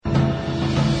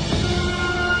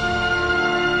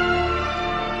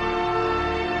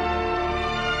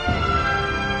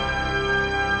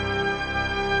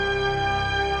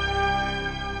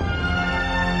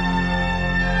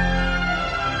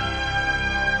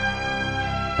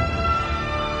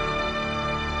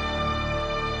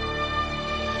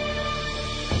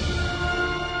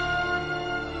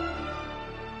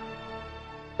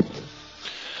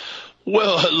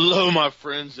Well, hello, my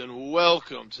friends, and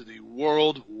welcome to the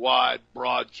worldwide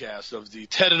broadcast of the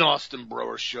Ted and Austin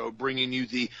Broer Show, bringing you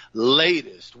the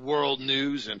latest world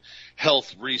news and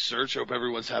health research. I hope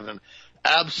everyone's having an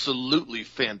absolutely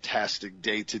fantastic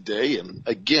day today. And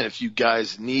again, if you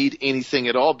guys need anything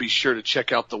at all, be sure to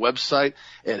check out the website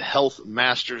at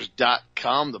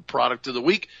healthmasters.com. The product of the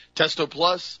week, Testo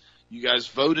Plus. You guys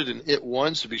voted and it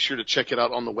won, so be sure to check it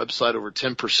out on the website. Over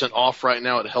 10% off right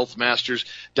now at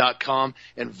healthmasters.com,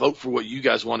 and vote for what you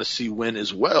guys want to see win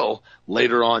as well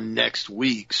later on next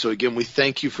week. So again, we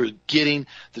thank you for getting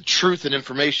the truth and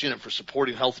information and for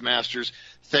supporting Health Masters.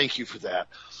 Thank you for that.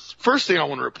 First thing I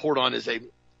want to report on is a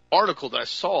article that I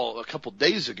saw a couple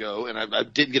days ago, and I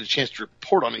didn't get a chance to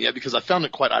report on it yet because I found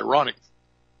it quite ironic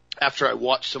after I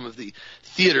watched some of the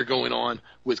theater going on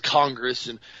with Congress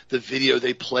and the video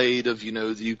they played of,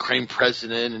 the Ukraine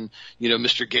president and,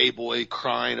 Mr. Gay Boy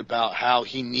crying about how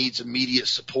he needs immediate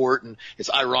support. And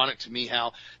it's ironic to me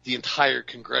how the entire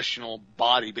congressional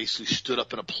body basically stood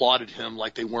up and applauded him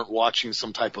like they weren't watching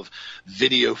some type of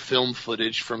video film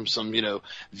footage from some,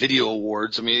 video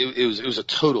awards. I mean, it was a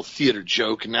total theater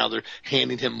joke, and now they're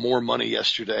handing him more money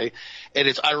yesterday. And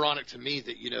it's ironic to me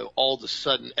that, all of a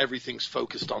sudden everything's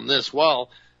focused on this.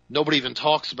 Well, nobody even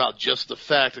talks about just the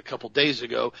fact a couple days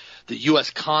ago the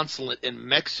U.S. consulate in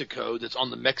Mexico that's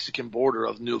on the Mexican border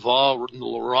of Nuevo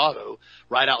Laredo,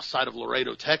 right outside of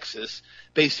Laredo, Texas,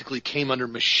 basically came under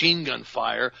machine gun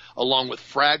fire along with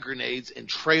frag grenades and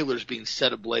trailers being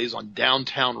set ablaze on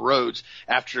downtown roads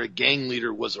after a gang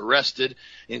leader was arrested,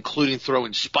 including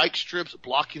throwing spike strips,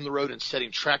 blocking the road, and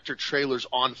setting tractor trailers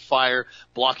on fire,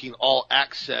 blocking all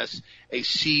access. A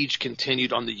siege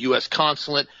continued on the U.S.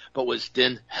 consulate, but was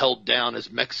then held down as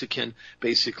Mexican,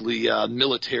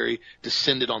 military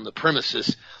descended on the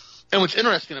premises. And what's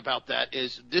interesting about that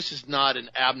is this is not an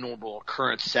abnormal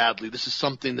occurrence, sadly. This is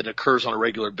something that occurs on a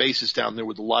regular basis down there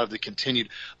with a lot of the continued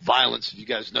violence. If you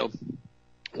guys know,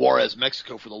 Juarez,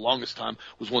 Mexico, for the longest time,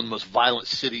 was one of the most violent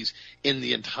cities in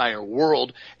the entire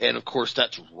world. And, of course,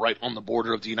 that's right on the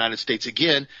border of the United States.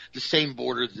 Again, the same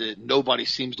border that nobody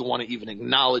seems to want to even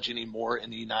acknowledge anymore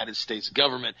in the United States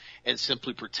government, and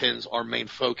simply pretends our main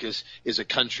focus is a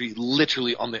country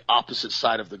literally on the opposite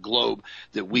side of the globe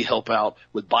that we help out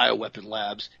with bioweapon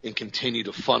labs and continue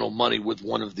to funnel money with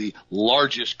one of the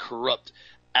largest corrupt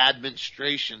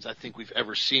administrations I think we've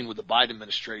ever seen with the Biden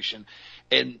administration.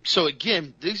 And so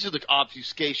again, these are the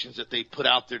obfuscations that they put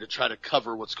out there to try to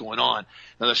cover what's going on.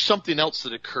 Now there's something else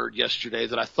that occurred yesterday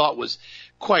that I thought was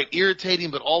quite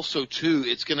irritating, but also too,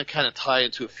 it's going to kind of tie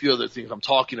into a few other things I'm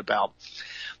talking about.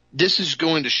 This is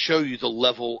going to show you the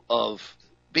level of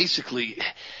basically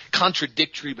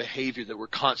contradictory behavior that we're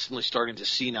constantly starting to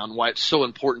see now, and why it's so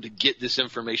important to get this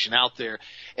information out there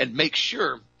and make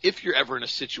sure if you're ever in a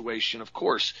situation, of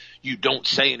course, you don't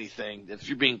say anything. If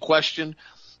you're being questioned,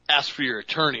 ask for your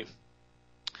attorney.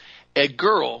 A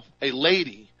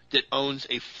lady that owns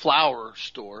a flower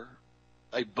store,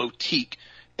 a boutique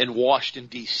in Washington,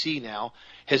 D.C.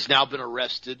 has now been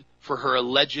arrested for her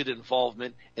alleged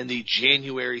involvement in the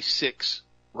January 6th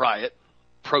riot,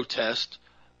 protest,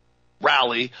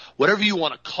 rally, whatever you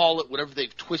want to call it, whatever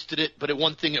they've twisted it, but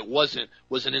one thing it wasn't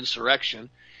was an insurrection.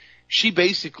 She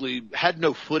basically had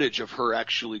no footage of her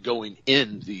actually going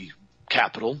in the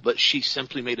Capitol, but she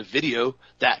simply made a video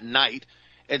that night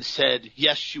and said,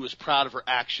 yes, she was proud of her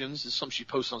actions. This is something she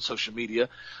posted on social media.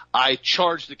 I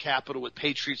charged the Capitol with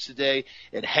patriots today,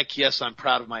 and heck yes, I'm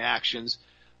proud of my actions.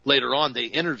 Later on, they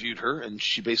interviewed her, and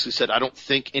she basically said, I don't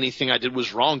think anything I did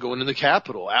was wrong going in the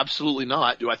Capitol. Absolutely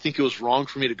not. Do I think it was wrong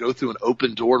for me to go through an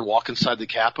open door and walk inside the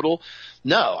Capitol?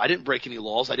 No, I didn't break any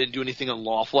laws. I didn't do anything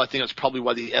unlawful. I think that's probably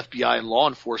why the FBI and law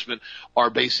enforcement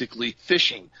are basically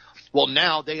fishing. Well,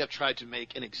 now they have tried to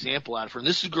make an example out of her. And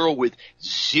this is a girl with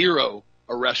zero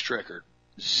arrest record,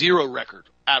 zero record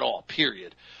at all,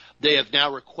 period. They have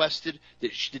now requested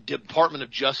that the Department of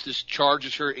Justice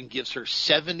charges her and gives her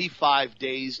 75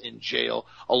 days in jail,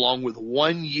 along with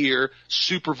 1 year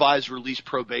supervised release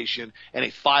probation and a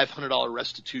 $500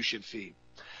 restitution fee.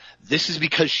 This is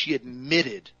because she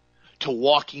admitted to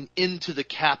walking into the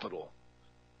Capitol,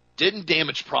 didn't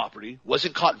damage property,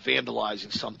 wasn't caught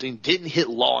vandalizing something, didn't hit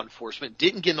law enforcement,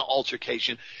 didn't get in an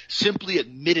altercation, simply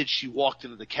admitted she walked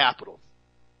into the Capitol.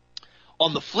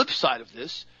 On the flip side of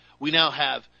this, we now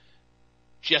have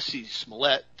Jussie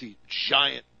Smollett, the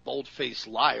giant bold-faced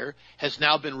liar, has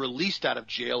now been released out of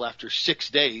jail after 6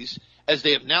 days, as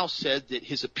they have now said that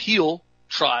his appeal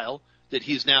trial that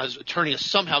his attorney has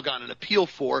somehow gotten an appeal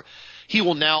for, he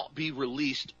will now be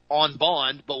released on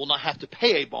bond, but will not have to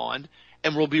pay a bond,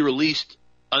 and will be released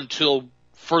until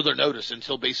further notice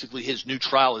until basically his new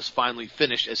trial is finally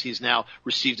finished, as he's now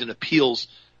received an appeals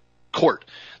court.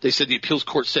 They said the appeals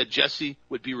court said Jesse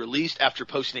would be released after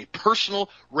posting a personal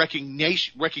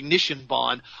recognition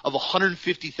bond of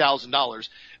 $150,000,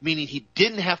 meaning he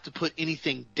didn't have to put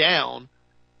anything down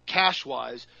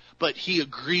cash-wise, but he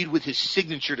agreed with his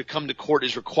signature to come to court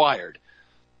as required.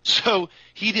 So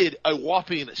he did a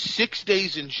whopping 6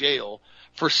 days in jail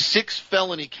for 6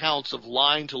 felony counts of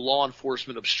lying to law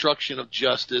enforcement, obstruction of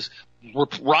justice,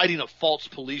 writing a false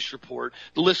police report.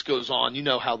 The list goes on. You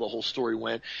know how the whole story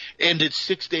went. And did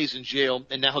 6 days in jail,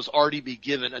 and now has already been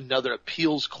given another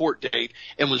appeals court date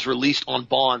and was released on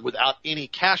bond without any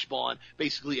cash bond,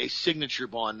 basically a signature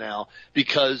bond now,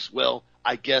 because, well,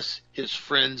 I guess his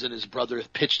friends and his brother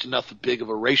have pitched enough big of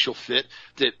a racial fit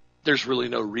that there's really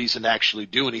no reason to actually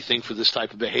do anything for this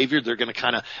type of behavior. They're going to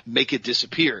kind of make it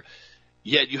disappear.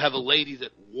 Yet you have a lady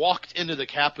that walked into the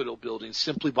Capitol building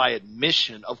simply by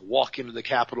admission of walking into the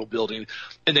Capitol building,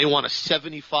 and they want a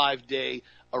 75-day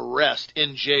arrest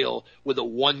in jail with a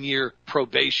 1-year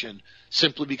probation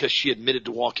simply because she admitted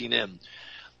to walking in.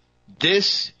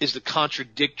 This is the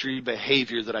contradictory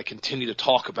behavior that I continue to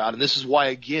talk about, and this is why,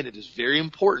 again, it is very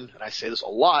important, and I say this a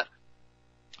lot.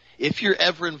 If you're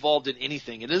ever involved in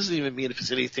anything, it doesn't even mean if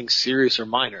it's anything serious or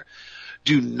minor,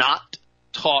 do not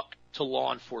talk to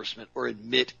law enforcement or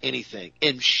admit anything.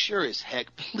 And sure as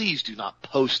heck, please do not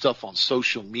post stuff on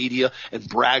social media and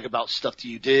brag about stuff that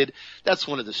you did. That's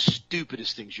one of the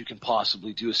stupidest things you can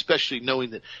possibly do, especially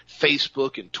knowing that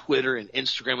Facebook and Twitter and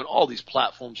Instagram and all these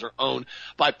platforms are owned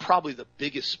by probably the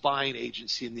biggest spying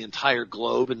agency in the entire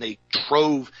globe, and they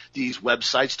trove these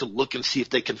websites to look and see if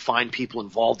they can find people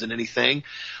involved in anything.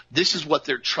 This is what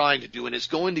they're trying to do, and it's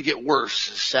going to get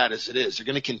worse, as sad as it is. They're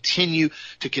going to continue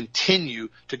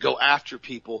to go after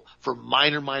people for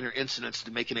minor incidents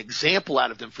to make an example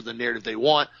out of them for the narrative they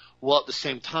want, while at the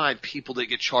same time, people that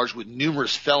get charged with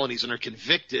numerous felonies and are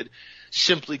convicted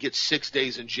simply get 6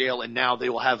 days in jail, and now they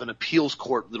will have an appeals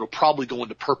court that will probably go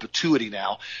into perpetuity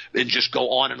now and just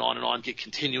go on and on and on, get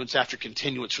continuance after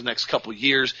continuance for the next couple of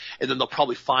years, and then they'll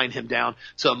probably fine him down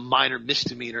to a minor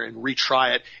misdemeanor and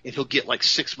retry it, and he'll get like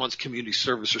 6 months community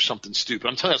service or something stupid.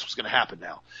 I'm telling you that's what's going to happen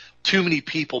now. Too many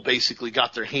people basically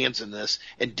got their hands in this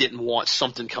and didn't want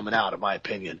something coming out, in my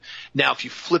opinion. Now, if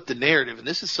you flip the narrative, and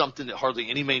this is something that hardly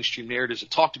any mainstream narratives have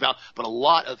talked about, but a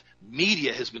lot of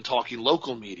media has been talking,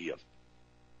 local media.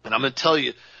 And I'm going to tell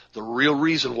you the real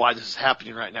reason why this is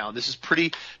happening right now. And this is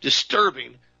pretty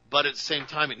disturbing, but at the same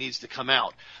time, it needs to come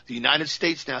out. The United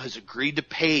States now has agreed to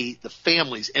pay the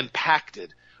families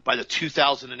impacted by the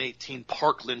 2018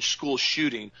 Parkland school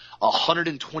shooting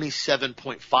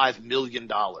 $127.5 million.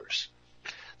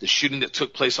 The shooting that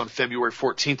took place on February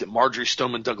 14th at Marjory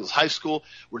Stoneman Douglas High School,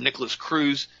 where Nikolas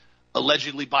Cruz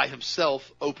allegedly by himself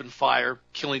opened fire,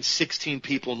 killing 16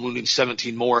 people and wounding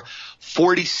 17 more.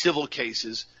 40 civil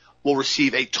cases will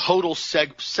receive a total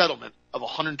settlement of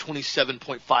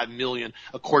 $127.5 million,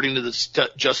 according to the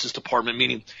Justice Department,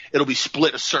 meaning it'll be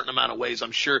split a certain amount of ways.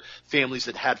 I'm sure families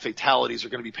that had fatalities are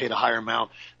going to be paid a higher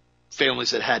amount.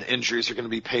 Families that had injuries are going to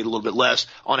be paid a little bit less.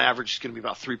 On average, it's going to be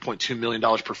about $3.2 million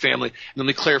per family. And let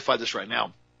me clarify this right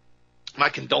now. My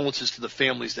condolences to the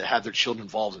families that had their children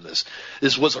involved in this.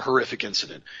 This was a horrific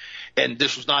incident, and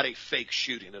this was not a fake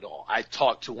shooting at all. I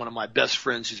talked to one of my best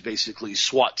friends who's basically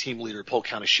SWAT team leader at Polk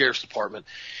County Sheriff's Department,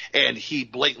 and he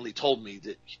blatantly told me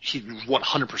that he was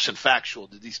 100% factual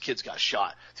that these kids got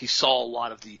shot. He saw a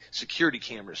lot of the security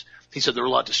cameras. He said there were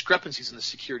a lot of discrepancies in the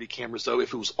security cameras, though,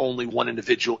 if it was only one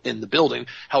individual in the building.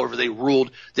 However, they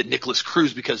ruled that Nikolas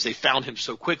Cruz, because they found him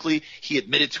so quickly, he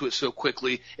admitted to it so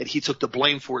quickly, and he took the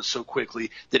blame for it so quickly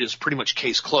that it was pretty much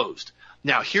case closed.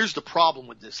 Now, here's the problem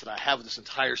with this that I have with this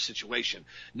entire situation.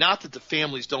 Not that the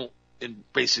families don't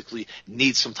basically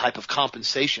need some type of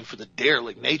compensation for the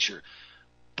derelict nature,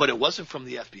 but it wasn't from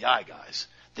the FBI, guys.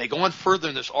 They go on further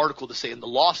in this article to say in the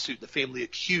lawsuit, the family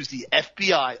accused the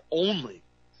FBI only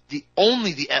the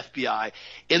FBI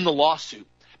in the lawsuit,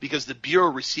 because the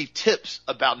Bureau received tips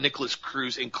about Nikolas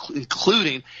Cruz,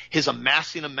 including his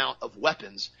amassing amount of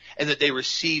weapons, and that they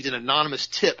received an anonymous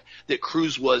tip that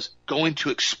Cruz was going to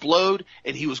explode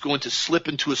and he was going to slip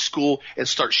into a school and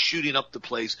start shooting up the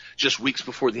place just weeks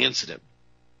before the incident.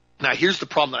 Now, here's the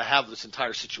problem that I have with this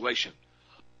entire situation.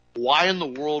 Why in the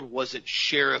world wasn't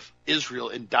Sheriff Israel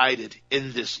indicted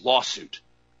in this lawsuit?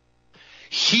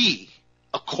 He,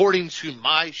 according to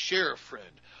my sheriff friend,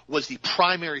 was the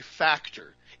primary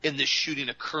factor in this shooting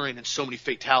occurring and so many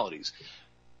fatalities.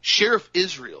 Sheriff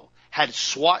Israel had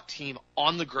SWAT team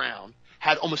on the ground,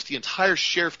 had almost the entire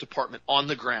sheriff department on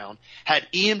the ground, had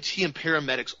EMT and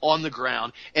paramedics on the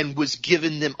ground, and was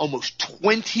giving them almost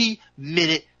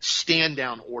 20-minute stand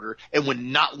down order and would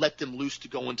not let them loose to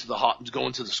go into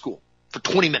the school for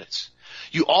 20 minutes.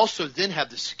 You also then have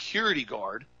the security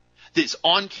guard that's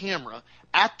on camera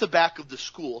at the back of the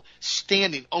school,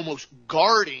 standing, almost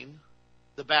guarding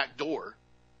the back door,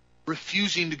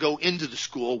 refusing to go into the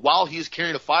school while he is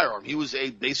carrying a firearm. He was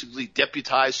a basically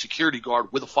deputized security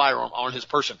guard with a firearm on his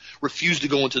person, refused to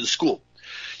go into the school.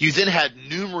 You then had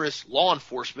numerous law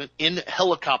enforcement in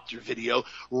helicopter video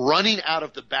running out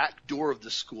of the back door of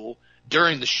the school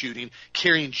during the shooting,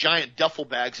 carrying giant duffel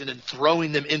bags and then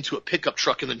throwing them into a pickup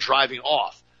truck and then driving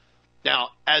off. Now,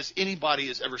 as anybody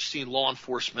has ever seen law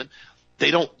enforcement, they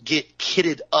don't get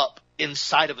kitted up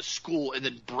inside of a school and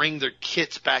then bring their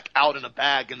kits back out in a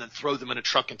bag and then throw them in a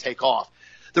truck and take off.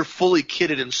 They're fully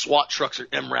kitted in SWAT trucks or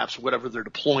MRAPs or whatever they're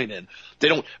deploying in. They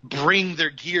don't bring their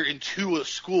gear into a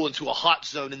school, into a hot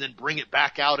zone, and then bring it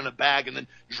back out in a bag and then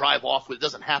drive off with it. It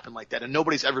doesn't happen like that. And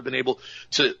nobody's ever been able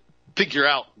to figure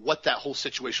out what that whole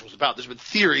situation was about. There's been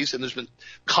theories and there's been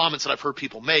comments that I've heard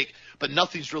people make, but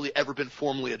nothing's really ever been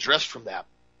formally addressed from that.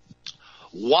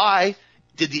 Why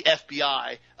did the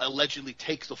FBI allegedly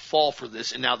take the fall for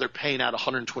this, and now they're paying out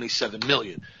 $127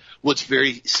 million? Well, it's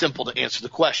very simple to answer the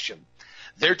question.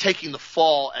 They're taking the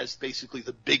fall as basically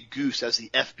the big goose, as the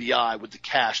FBI with the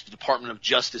cash, the Department of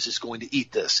Justice is going to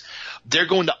eat this. They're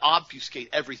going to obfuscate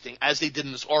everything, as they did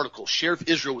in this article. Sheriff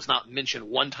Israel was not mentioned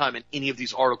one time in any of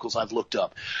these articles I've looked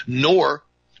up, nor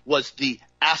was the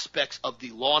aspects of the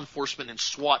law enforcement and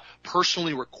SWAT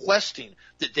personally requesting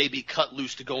that they be cut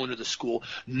loose to go into the school,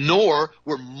 nor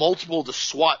were multiple of the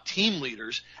SWAT team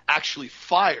leaders actually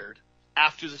fired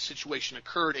after the situation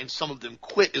occurred, and some of them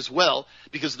quit as well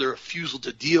because of their refusal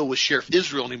to deal with Sheriff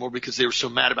Israel anymore because they were so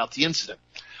mad about the incident.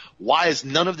 Why is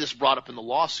none of this brought up in the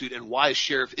lawsuit, and why is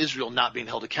Sheriff Israel not being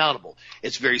held accountable?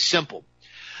 It's very simple.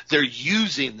 They're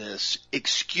using this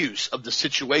excuse of the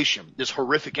situation, this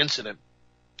horrific incident,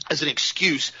 as an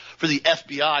excuse for the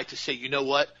FBI to say, you know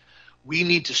what, we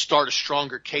need to start a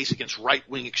stronger case against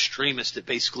right-wing extremists that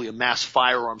basically amass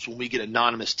firearms when we get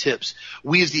anonymous tips.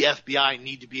 We as the FBI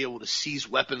need to be able to seize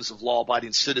weapons of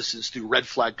law-abiding citizens through red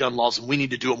flag gun laws, and we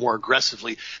need to do it more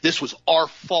aggressively. This was our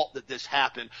fault that this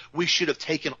happened. We should have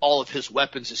taken all of his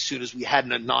weapons as soon as we had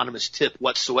an anonymous tip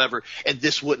whatsoever, and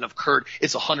this wouldn't have occurred.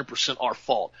 It's 100% our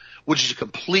fault, which is a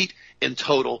complete and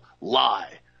total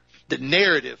lie. The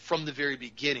narrative from the very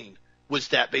beginning was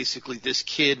that basically this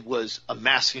kid was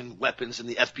amassing weapons and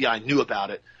the FBI knew about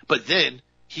it. But then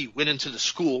he went into the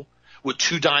school with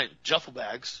 2 giant duffel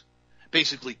bags,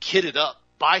 basically kitted up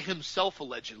by himself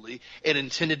allegedly, and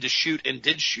intended to shoot and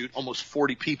did shoot almost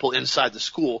 40 people inside the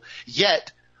school.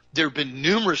 Yet there have been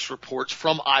numerous reports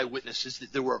from eyewitnesses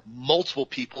that there were multiple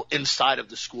people inside of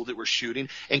the school that were shooting,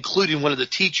 including one of the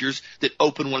teachers that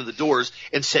opened one of the doors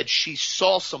and said she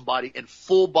saw somebody in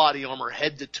full body armor,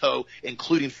 head to toe,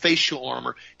 including facial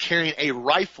armor, carrying a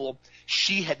rifle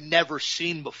she had never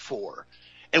seen before.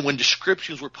 And when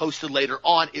descriptions were posted later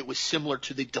on, it was similar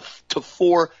to the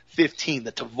Tavor 15.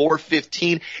 The Tavor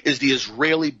 15 is the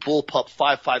Israeli bullpup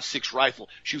 5.56 rifle.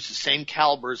 Shoots the same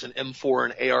caliber as an M4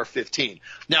 and AR-15.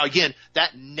 Now, again,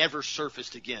 that never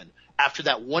surfaced again. After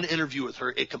that one interview with her,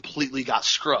 it completely got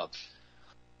scrubbed.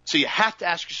 So you have to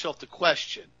ask yourself the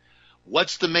question,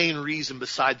 what's the main reason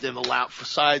besides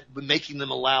making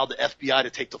them allow the FBI to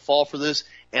take the fall for this?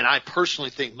 And I personally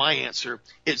think my answer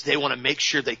is they want to make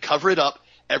sure they cover it up.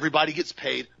 Everybody gets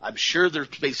paid. I'm sure they're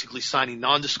basically signing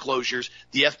non-disclosures.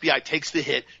 The FBI takes the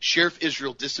hit. Sheriff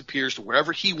Israel disappears to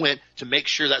wherever he went to make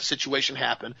sure that situation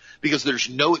happened, because there's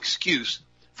no excuse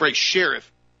for a sheriff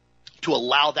to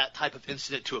allow that type of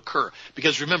incident to occur.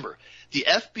 Because remember, the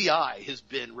FBI has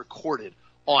been recorded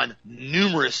on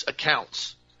numerous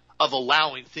accounts of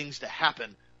allowing things to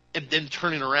happen and then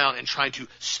turning around and trying to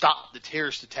stop the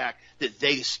terrorist attack that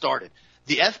they started.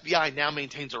 The FBI now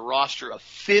maintains a roster of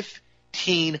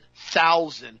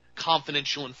 15,000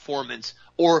 confidential informants,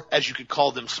 or as you could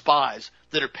call them, spies,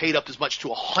 that are paid up as much to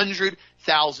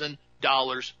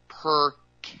 $100,000 per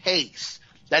case.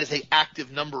 That is an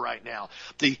active number right now.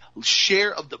 The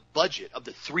share of the budget, of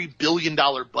the $3 billion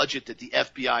budget that the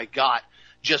FBI got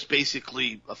just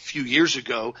basically a few years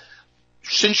ago,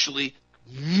 essentially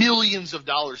millions of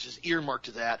dollars is earmarked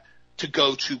to that to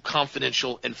go to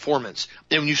confidential informants.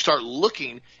 And when you start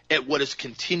looking at what has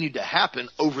continued to happen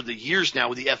over the years now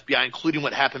with the FBI, including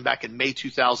what happened back in May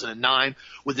 2009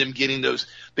 with them getting those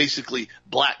basically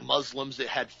black Muslims that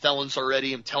had felons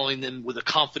already and telling them with a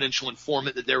confidential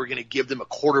informant that they were going to give them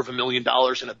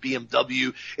 $250,000 and a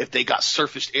BMW if they got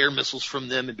surfaced air missiles from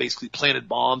them and basically planted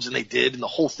bombs, and they did, and the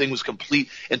whole thing was complete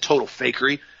and total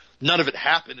fakery. None of it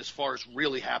happened as far as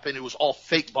really happened. It was all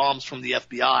fake bombs from the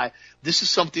FBI. This is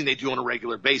something they do on a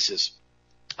regular basis.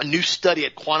 A new study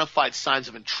had quantified signs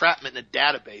of entrapment in a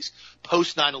database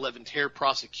post 9/11 terror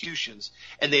prosecutions,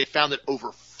 and they had found that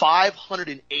over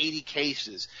 580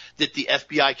 cases that the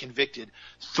FBI convicted,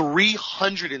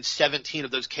 317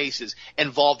 of those cases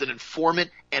involved an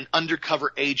informant and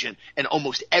undercover agent, and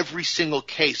almost every single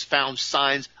case found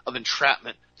signs of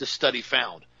entrapment, the study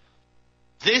found.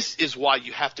 This is why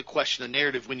you have to question the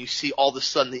narrative when you see all of a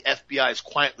sudden the FBI is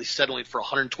quietly settling for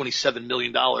 $127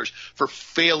 million for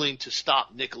failing to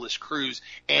stop Nicholas Cruz,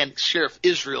 and Sheriff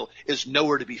Israel is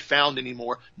nowhere to be found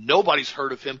anymore. Nobody's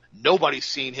heard of him. Nobody's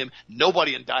seen him.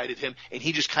 Nobody indicted him, and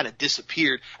he just kind of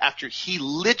disappeared after he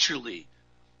literally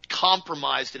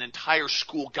compromised an entire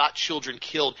school, got children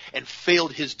killed, and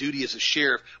failed his duty as a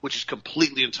sheriff, which is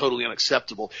completely and totally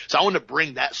unacceptable. So I want to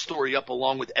bring that story up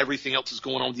along with everything else that's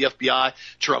going on with the FBI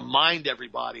to remind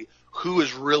everybody who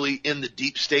is really in the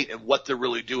deep state and what they're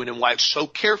really doing, and why it's so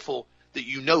careful that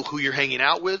you know who you're hanging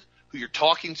out with, who you're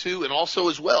talking to, and also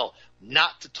as well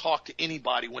not to talk to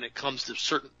anybody when it comes to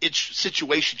certain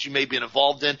situations you may be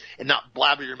involved in, and not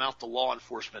blabber your mouth to law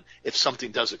enforcement if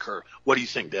something does occur. What do you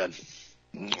think, Dad?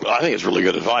 Well, I think it's really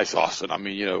good advice, Austin. I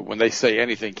mean, when they say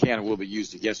anything can and will be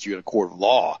used against you in a court of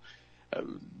law,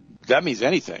 that means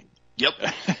anything. Yep.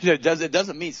 It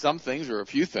doesn't mean some things or a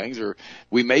few things, or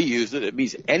we may use it. It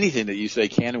means anything that you say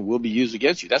can and will be used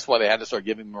against you. That's why they had to start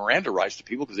giving Miranda rights to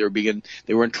people, because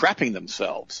they were entrapping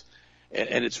themselves.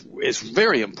 And it's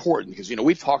very important because,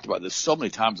 we've talked about this so many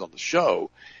times on the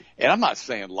show. And I'm not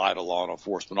saying lie to law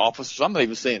enforcement officers. I'm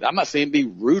not saying be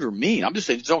rude or mean. I'm just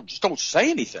saying just don't say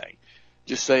anything.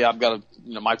 Just say, I've got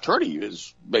my attorney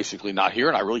is basically not here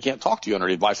and I really can't talk to you under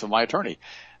the advice of my attorney.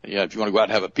 If you want to go out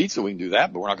and have a pizza, we can do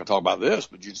that, but we're not going to talk about this.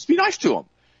 But you just be nice to them.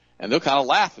 And they'll kind of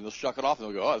laugh and they'll shuck it off and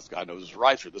they'll go, oh, this guy knows his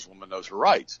rights, or this woman knows her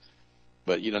rights.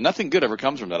 But, nothing good ever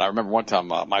comes from that. I remember one time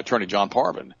my attorney, John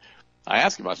Parvin, I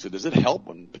asked him, I said, does it help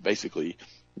when basically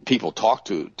people talk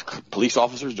to police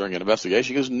officers during an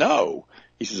investigation? He goes, no.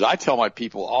 He says, I tell my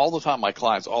people all the time, my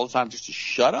clients all the time, just to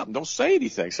shut up and don't say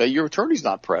anything. Say your attorney's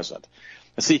not present.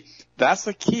 And see, that's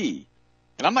the key.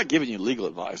 And I'm not giving you legal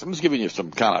advice. I'm just giving you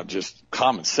some kind of just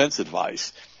common sense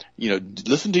advice.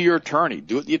 Listen to your attorney.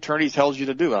 Do what the attorney tells you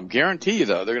to do. I'm guarantee you,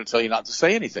 though, they're going to tell you not to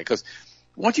say anything, because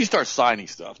once you start signing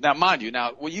stuff, now, mind you,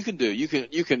 what you can do, you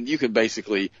can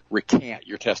basically recant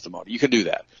your testimony. You can do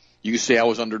that. You can say I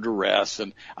was under duress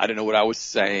and I didn't know what I was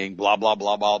saying, blah, blah,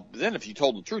 blah, blah. But then if you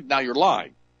told the truth, now you're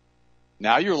lying.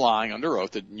 Now you're lying under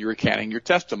oath and you're recanting your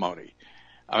testimony.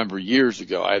 I remember years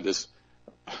ago, I got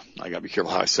to be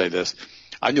careful how I say this.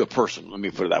 I knew a person, let me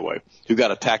put it that way, who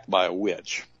got attacked by a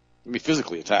witch.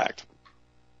 Physically attacked.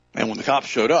 And when the cops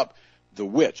showed up, the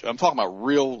witch, I'm talking about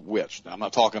real witch. Now, I'm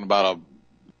not talking about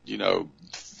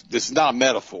this is not a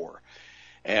metaphor.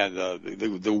 And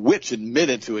the witch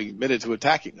admitted to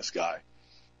attacking this guy.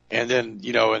 And then,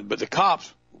 but the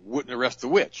cops wouldn't arrest the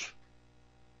witch.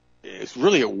 It's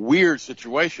really a weird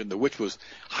situation. The witch was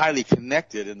highly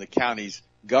connected in the county's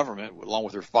government, along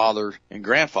with her father and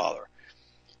grandfather.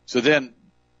 So then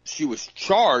she was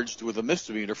charged with a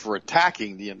misdemeanor for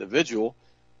attacking the individual,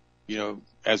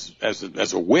 as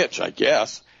a witch, I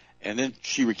guess. And then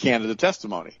she recanted the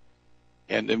testimony.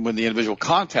 And then when the individual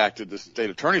contacted the state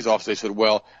attorney's office, they said,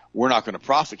 well, we're not going to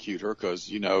prosecute her because,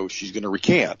 she's going to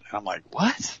recant. And I'm like,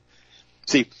 what?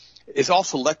 See, it's all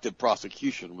selective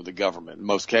prosecution with the government in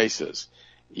most cases.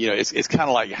 It's kind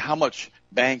of like how much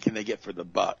bang can they get for the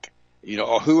buck?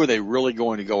 Or who are they really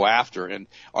going to go after? And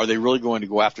are they really going to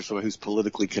go after someone who's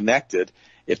politically connected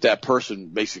if that person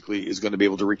basically is going to be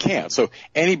able to recant? So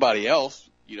anybody else,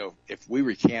 if we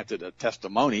recanted a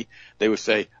testimony, they would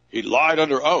say he lied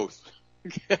under oath.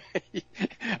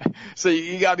 So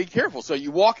you got to be careful. So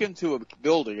you walk into a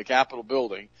building, a Capitol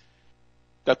building,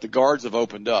 that the guards have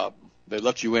opened up. They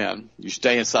let you in. You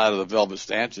stay inside of the velvet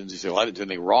stanchions. You say, well, I didn't do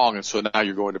anything wrong. And so now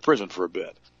you're going to prison for a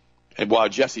bit. And while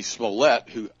Jesse Smollett,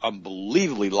 who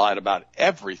unbelievably lied about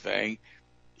everything,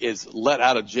 is let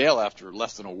out of jail after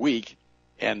less than a week,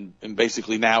 and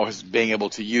basically now is being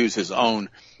able to use his own,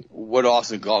 what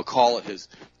Austin call it,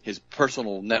 his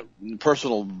personal net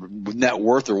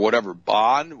worth or whatever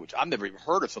bond, which I've never even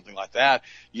heard of something like that.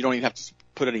 You don't even have to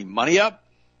put any money up.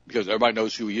 because everybody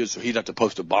knows who he is, so he'd have to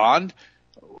post a bond.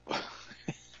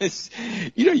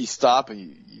 You stop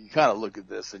and you kind of look at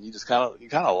this and you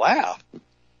kind of laugh.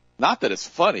 Not that it's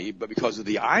funny, but because of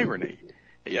the irony.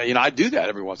 I do that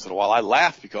every once in a while. I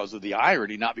laugh because of the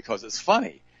irony, not because it's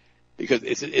funny. Because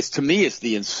it's to me, it's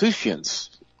the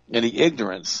insouciance and the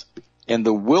ignorance and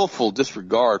the willful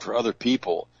disregard for other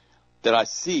people that I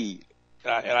see,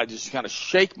 and I just kind of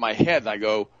shake my head and I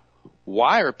go,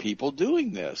 why are people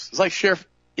doing this? It's like Sheriff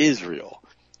Israel.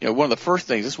 One of the first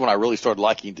things, this is when I really started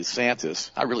liking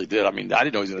DeSantis. I really did. I mean, I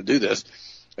didn't know he was going to do this.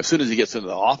 As soon as he gets into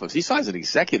the office, he signs an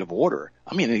executive order.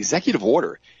 An executive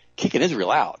order kicking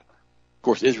Israel out. Of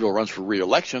course, Israel runs for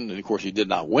re-election, and of course he did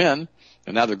not win.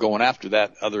 And now they're going after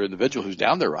that other individual who's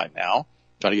down there right now,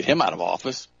 trying to get him out of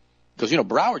office. Because,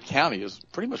 Broward County is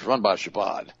pretty much run by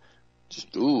Shabbat.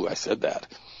 I said that.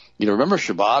 Remember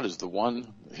Shabbat is the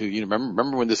one who,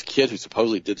 remember when this kid who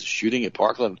supposedly did the shooting at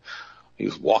Parkland, he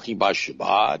was walking by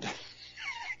Shabbat,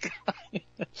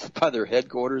 by their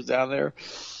headquarters down there.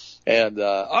 And,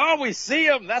 we see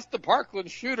him. That's the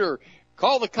Parkland shooter.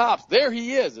 Call the cops. There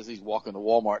he is as he's walking to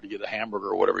Walmart to get a hamburger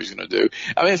or whatever he's going to do.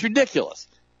 It's ridiculous.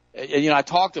 And, I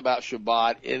talked about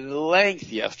Shabbat in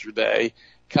length yesterday,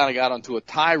 kind of got onto a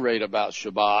tirade about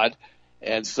Shabbat.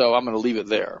 And so I'm going to leave it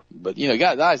there. But,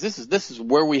 guys, this is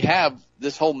where we have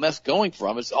this whole mess going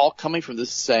from. It's all coming from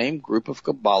this same group of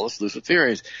Kabbalists,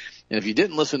 Luciferians. And if you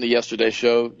didn't listen to yesterday's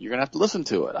show, you're going to have to listen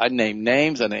to it. I name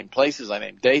names, I name places, I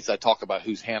name dates. I talk about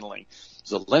who's handling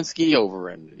Zelensky over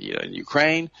in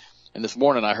Ukraine. And this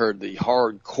morning I heard the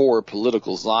hardcore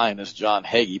political Zionist John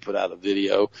Hagee put out a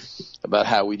video about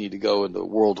how we need to go into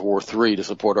World War III to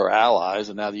support our allies.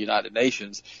 And now the United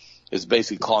Nations is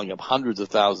basically calling up hundreds of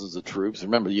thousands of troops.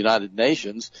 Remember, the United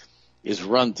Nations is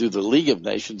run through the League of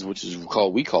Nations, which is we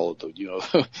call it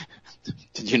the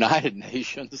United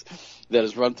Nations, that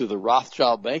is run through the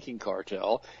Rothschild banking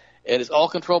cartel, and it's all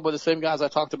controlled by the same guys I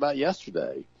talked about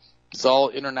yesterday. It's all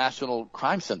international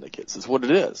crime syndicates. It's what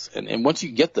it is. And once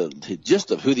you get the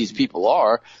gist of who these people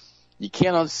are, you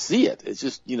can't unsee it. It's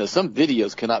just, some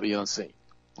videos cannot be unseen.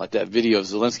 Like that video of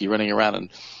Zelensky running around in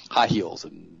high heels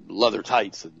and leather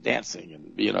tights and dancing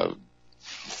and,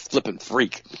 flipping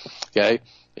freak. Okay?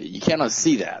 You can't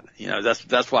unsee that.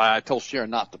 That's why I told Sharon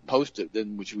not to post it.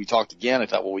 Then when we talked again, I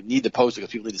thought, we need to post it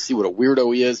because people need to see what a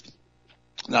weirdo he is.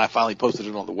 And I finally posted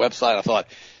it on the website. I thought,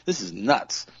 this is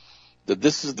nuts. That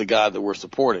this is the guy that we're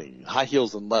supporting, high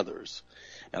heels and leathers.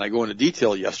 And I go into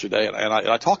detail yesterday, and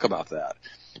I talk about that.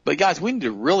 But, guys, we need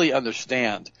to really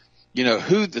understand,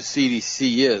 who the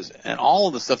CDC is and all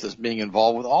of the stuff that's being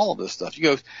involved with all of this stuff.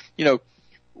 You go,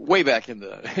 way back in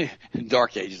the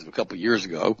dark ages of a couple of years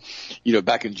ago,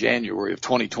 back in January of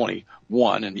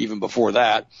 2021, and even before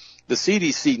that, the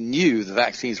CDC knew the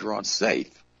vaccines were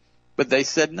unsafe, but they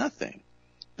said nothing.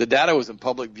 The data was in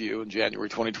public view in January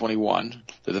 2021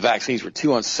 that the vaccines were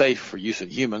too unsafe for use in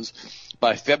humans.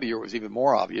 By February, it was even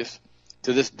more obvious.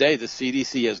 To this day, the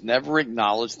CDC has never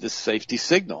acknowledged this safety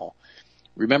signal.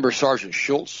 Remember Sergeant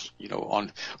Schultz,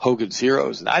 on Hogan's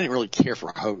Heroes? And I didn't really care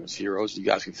for Hogan's Heroes. You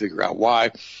guys can figure out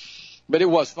why. But it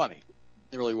was funny.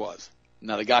 It really was.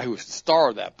 Now, the guy who was the star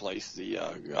of that place,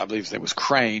 I believe his name was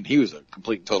Crane, he was a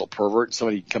complete and total pervert.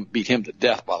 Somebody beat him to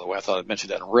death, by the way. I thought I'd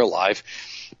mentioned that in real life.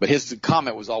 But his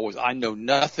comment was always, I know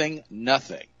nothing.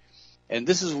 And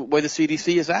this is the way the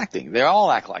CDC is acting. They all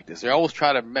act like this. They always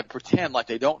try to pretend like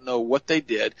they don't know what they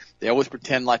did. They always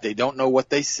pretend like they don't know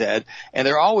what they said. And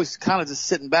they're always kind of just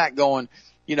sitting back going,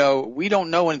 we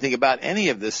don't know anything about any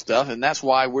of this stuff, and that's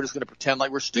why we're just going to pretend like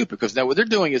we're stupid. Because now what they're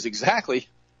doing is exactly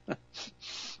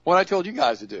what I told you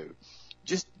guys to do.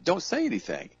 Just don't say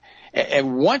anything.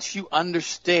 And once you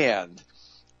understand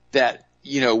that,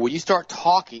 when you start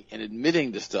talking and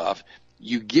admitting to stuff,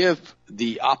 you give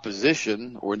the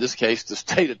opposition, or in this case, the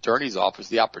state attorney's office,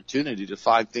 the opportunity to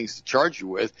find things to charge you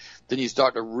with, then you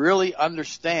start to really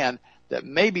understand that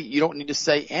maybe you don't need to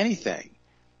say anything.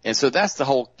 And so that's the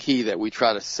whole key that we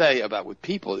try to say about with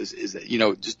people is that,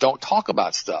 just don't talk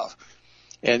about stuff.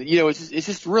 And, it's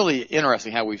just really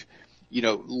interesting how we've,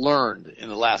 learned in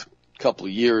the last couple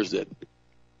of years that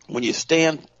when you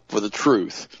stand for the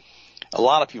truth, a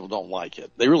lot of people don't like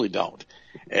it. They really don't.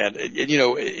 And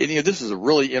this is a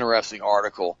really interesting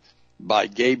article by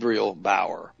Gabriel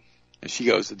Bauer. And she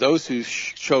goes, those who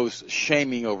chose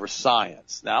shaming over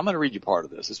science. Now, I'm going to read you part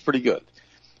of this. It's pretty good.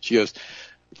 She goes,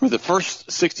 for the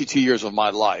first 62 years of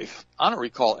my life, I don't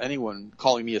recall anyone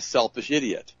calling me a selfish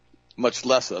idiot, much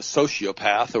less a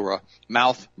sociopath or a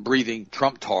mouth-breathing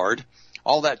Trump-tard.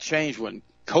 All that changed when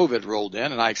COVID rolled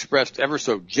in, and I expressed ever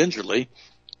so gingerly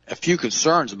a few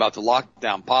concerns about the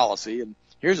lockdown policy. And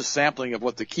here's a sampling of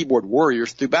what the keyboard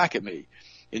warriors threw back at me.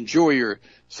 Enjoy your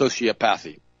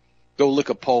sociopathy. Go lick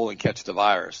a pole and catch the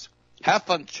virus. Have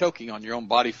fun choking on your own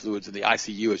body fluids in the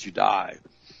ICU as you die.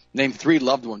 Name 3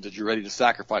 loved ones that you're ready to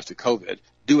sacrifice to COVID.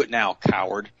 Do it now,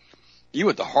 coward. You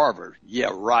went to Harvard. Yeah,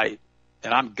 right.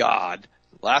 And I'm God.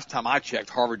 Last time I checked,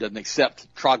 Harvard doesn't accept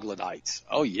troglodytes.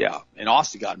 Oh, yeah. And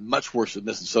Austin got much worse than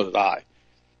this, and so did I.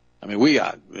 I mean,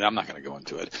 I'm not going to go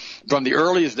into it. From the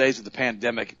earliest days of the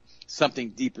pandemic, something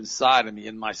deep inside of me,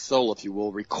 in my soul, if you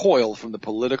will, recoiled from the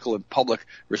political and public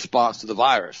response to the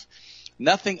virus.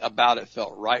 Nothing about it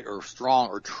felt right or strong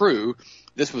or true.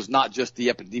 This was not just the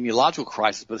epidemiological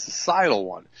crisis, but a societal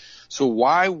one. So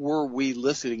why were we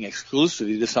listening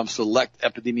exclusively to some select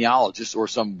epidemiologist or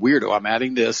some weirdo? I'm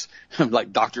adding this,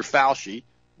 like Dr. Fauci,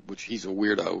 which he's a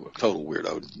weirdo, a total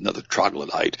weirdo, another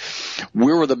troglodyte.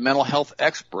 Where were the mental health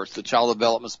experts, the child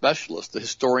development specialists, the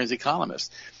historians, economists?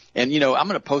 And, I'm going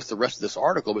to post the rest of this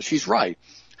article, but she's right.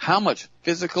 How much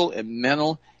physical and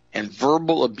mental and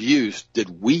verbal abuse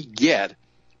did we get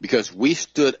because we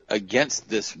stood against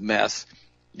this mess,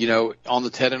 on the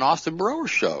Ted and Austin Broer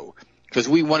show? Because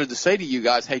we wanted to say to you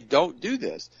guys, hey, don't do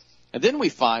this. And then we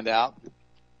find out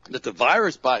that the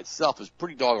virus by itself is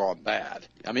pretty doggone bad.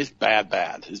 I mean, it's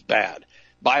bad. It's bad.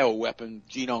 Bioweapon,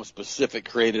 genome specific,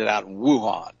 created out in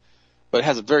Wuhan. But it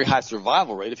has a very high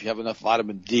survival rate if you have enough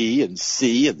vitamin D and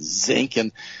C and zinc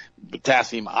and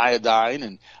potassium iodine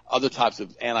and other types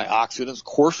of antioxidants,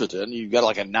 quercetin. You've got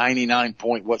like a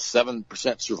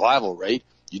 99.7% survival rate.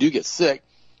 You do get sick.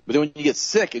 But then when you get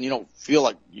sick and you don't feel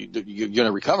like you're going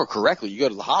to recover correctly, you go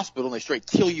to the hospital and they straight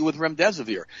kill you with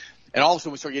remdesivir. And all of a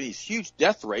sudden we start getting these huge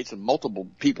death rates, and multiple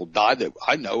people died that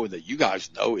I know and that you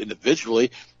guys know individually,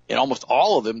 and almost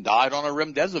all of them died on a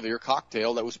remdesivir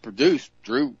cocktail that was produced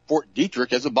through Fort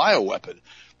Detrick as a bioweapon.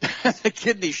 The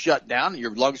kidneys shut down,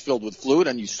 your lungs filled with fluid,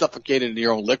 and you suffocated in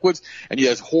your own liquids, and you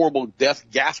have horrible death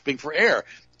gasping for air.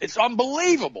 It's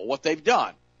unbelievable what they've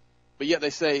done. But yet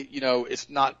they say, it's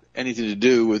not anything to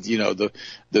do with, the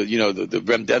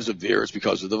remdesivir. It's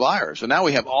because of the virus. And now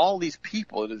we have all these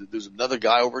people. There's another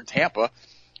guy over in Tampa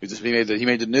who he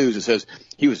made the news. It says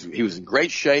he was in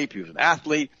great shape. He was an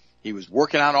athlete. He was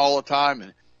working out all the time.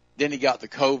 And then he got the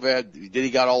COVID. Then he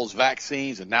got all his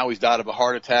vaccines. And now he's died of a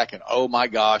heart attack. And oh my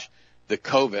gosh, the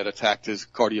COVID attacked his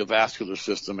cardiovascular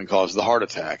system and caused the heart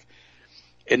attack.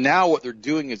 And now what they're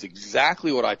doing is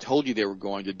exactly what I told you they were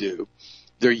going to do.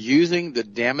 They're using the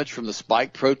damage from the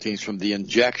spike proteins from the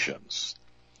injections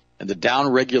and the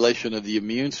downregulation of the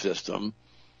immune system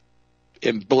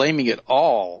and blaming it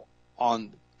all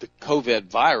on the COVID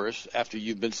virus after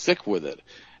you've been sick with it.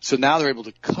 So now they're able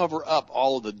to cover up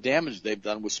all of the damage they've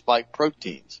done with spike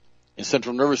proteins and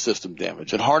central nervous system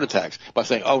damage and heart attacks by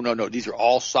saying, oh, no, these are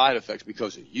all side effects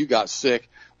because you got sick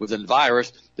with a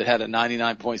virus that had a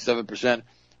 99.7%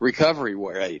 recovery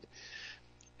rate.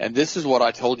 And this is what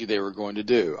I told you they were going to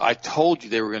do. I told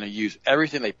you they were going to use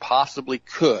everything they possibly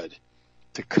could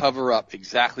to cover up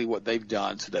exactly what they've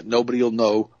done so that nobody will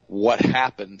know what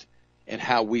happened and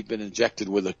how we've been injected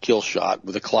with a kill shot,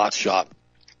 with a clot shot,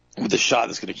 with a shot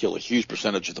that's going to kill a huge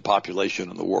percentage of the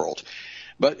population in the world.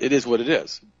 But it is what it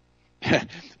is.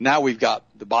 Now we've got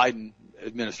the Biden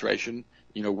administration,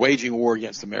 waging war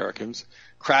against Americans,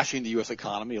 crashing the U.S.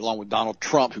 economy, along with Donald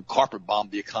Trump, who carpet bombed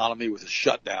the economy with his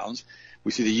shutdowns.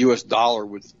 We see the U.S. dollar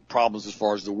with problems as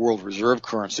far as the world reserve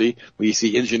currency. We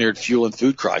see engineered fuel and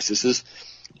food crises.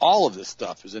 All of this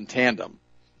stuff is in tandem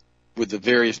with the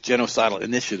various genocidal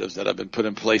initiatives that have been put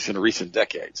in place in recent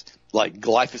decades, like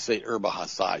glyphosate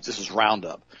herbicides. This is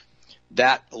Roundup.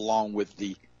 That, along with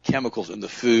the chemicals in the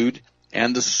food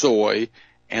and the soy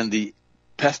and the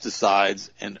pesticides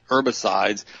and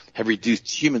herbicides, have reduced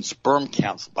human sperm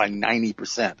counts by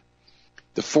 90%.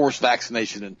 The forced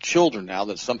vaccination in children now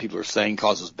that some people are saying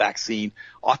causes vaccine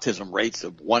autism rates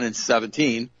of 1 in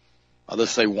 17, others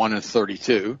say 1 in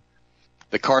 32.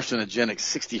 The carcinogenic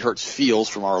 60 hertz fields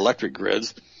from our electric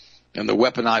grids and the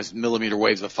weaponized millimeter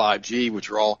waves of 5G, which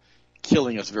are all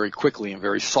killing us very quickly and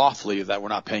very softly that we're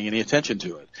not paying any attention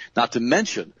to it. Not to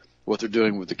mention what they're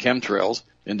doing with the chemtrails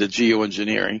and the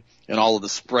geoengineering and all of the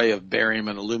spray of barium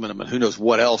and aluminum and who knows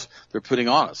what else they're putting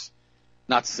on us.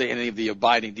 Not to say any of the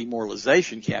abiding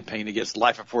demoralization campaign against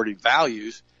life-affording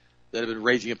values that have been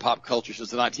raging in pop culture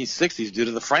since the 1960s due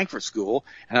to the Frankfurt School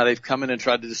and how they've come in and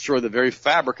tried to destroy the very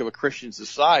fabric of a Christian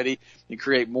society and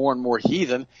create more and more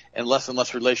heathen and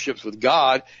less relationships with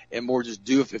God and more just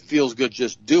do if it feels good,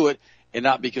 just do it and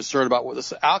not be concerned about what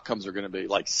the outcomes are going to be,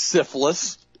 like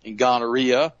syphilis and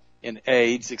gonorrhea and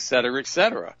AIDS, et cetera, et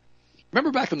cetera.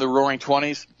 Remember back in the Roaring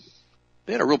 20s?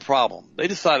 They had a real problem. They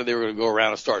decided they were going to go around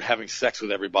and start having sex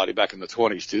with everybody back in the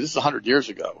 20s, too. This is 100 years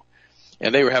ago.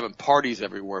 and they were having parties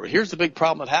everywhere. But here's the big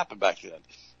problem that happened back then.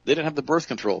 They didn't have the birth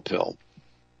control pill.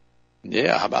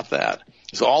 Yeah, how about that?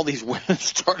 So all these women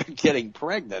started getting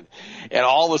pregnant, and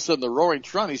all of a sudden the roaring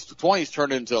 20s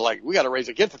turned into like, we got to raise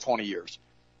a kid for 20 years.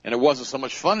 And it wasn't so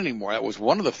much fun anymore. That was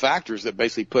one of the factors that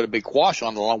basically put a big quash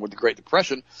on it, along with the Great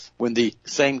Depression, when the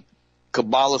same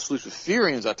Kabbalist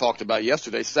Luciferians I talked about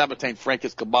yesterday, Sabbatain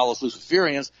Frankist Kabbalist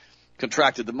Luciferians,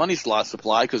 contracted the money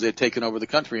supply because they had taken over the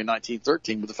country in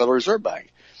 1913 with the Federal Reserve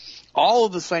Bank. All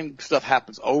of the same stuff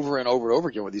happens over and over and over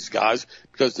again with these guys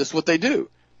because this is what they do.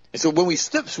 And so when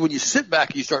you sit back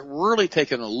and you start really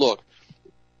taking a look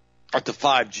at the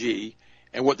 5G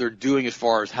and what they're doing as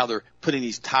far as how they're putting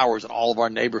these towers in all of our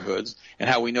neighborhoods, and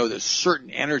how we know that certain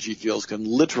energy fields can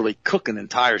literally cook an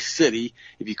entire city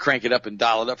if you crank it up and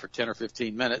dial it up for 10 or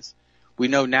 15 minutes. We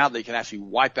know now they can actually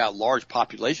wipe out large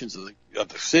populations of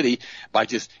the city by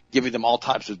just giving them all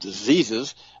types of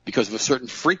diseases because of a certain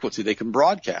frequency they can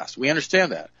broadcast. We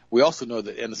understand that. We also know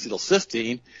that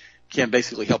N-acetylcysteine can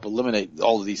basically help eliminate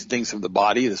all of these things from the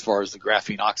body as far as the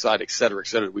graphene oxide, et cetera,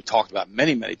 that we talked about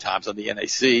many, many times on the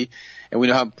NAC. And we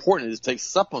know how important it is to take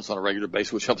supplements on a regular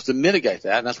basis, which helps to mitigate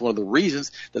that. And that's one of the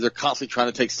reasons that they're constantly trying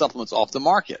to take supplements off the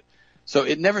market. So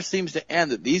it never seems to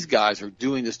end that these guys are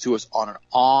doing this to us on an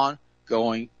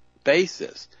ongoing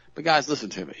basis. But guys, listen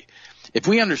to me. If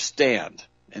we understand,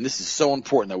 and this is so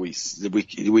important that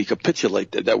we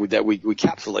capitulate, that we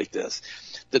encapsulate this,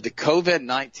 that the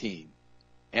COVID-19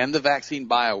 and the vaccine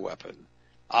bioweapon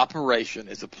operation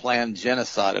is a planned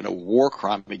genocide and a war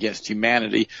crime against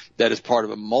humanity that is part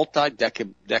of a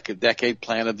multi-decade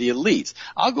plan of the elites.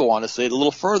 I'll go on to say it a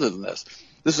little further than this.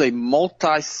 This is a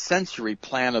multi-century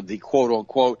plan of the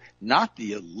quote-unquote, not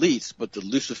the elites, but the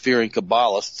Luciferian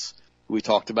Kabbalists who we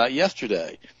talked about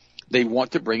yesterday. They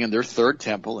want to bring in their third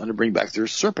temple and to bring back their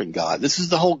serpent god. This is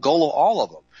the whole goal of all of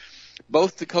them.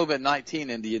 Both the COVID-19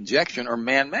 and the injection are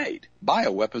man-made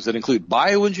bioweapons that include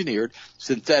bioengineered,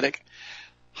 synthetic,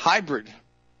 hybrid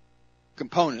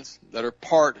components that are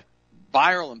part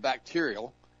viral and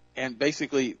bacterial, and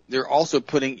basically they're also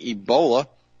putting Ebola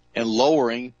and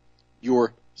lowering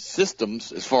your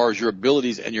systems as far as your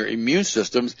abilities and your immune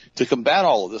systems to combat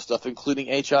all of this stuff, including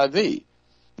HIV.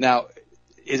 Now,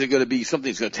 is it going to be something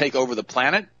that's going to take over the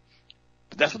planet?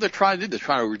 But that's what they're trying to do. They're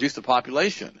trying to reduce the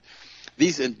population.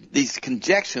 These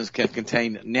injections can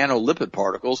contain nanolipid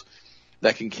particles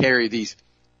that can carry these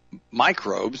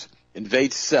microbes,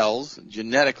 invade cells, and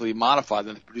genetically modify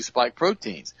them to produce spike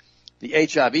proteins. The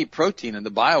HIV protein in the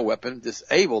bioweapon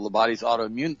disable the body's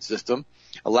autoimmune system,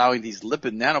 allowing these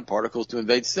lipid nanoparticles to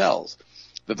invade cells.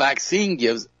 The vaccine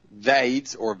gives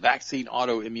VAIDS, or vaccine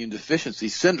autoimmune deficiency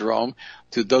syndrome,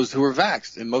 to those who are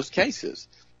vaxxed in most cases.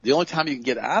 The only time you can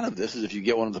get out of this is if you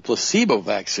get one of the placebo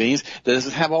vaccines that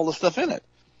doesn't have all the stuff in it.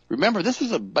 Remember, this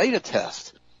was a beta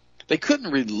test. They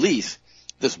couldn't release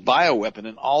this bioweapon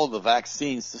in all of the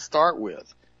vaccines to start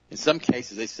with. In some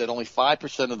cases, they said only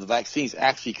 5% of the vaccines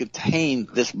actually contained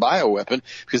this bioweapon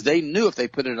because they knew if they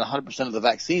put it in 100% of the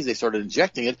vaccines, they started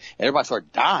injecting it, and everybody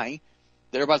started dying,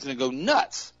 that everybody's going to go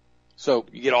nuts. So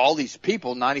you get all these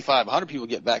people, 95, 100 people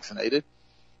get vaccinated.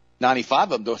 95 of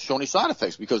them don't show any side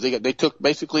effects because they took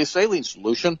basically a saline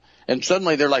solution, and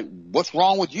suddenly they're like, what's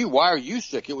wrong with you? Why are you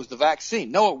sick? It was the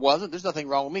vaccine. No, it wasn't. There's nothing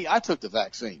wrong with me. I took the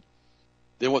vaccine.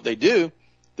 Then what they do,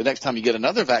 the next time you get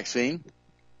another vaccine,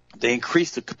 they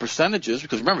increase the percentages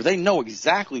because, remember, they know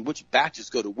exactly which batches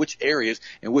go to which areas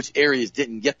and which areas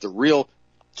didn't get the real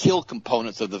kill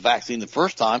components of the vaccine the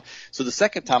first time. So the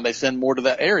second time they send more to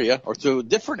that area or to a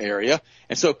different area.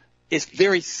 And so it's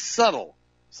very subtle.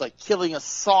 It's like killing us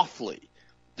softly.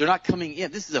 They're not coming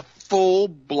in. This is a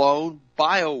full-blown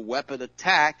bioweapon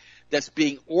attack that's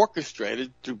being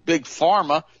orchestrated through big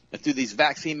pharma and through these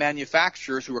vaccine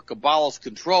manufacturers who are Kabbalist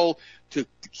controlled to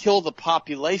kill the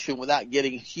population without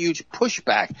getting huge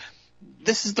pushback.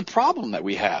 This is the problem that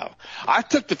we have. I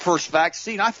took the first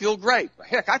vaccine. I feel great.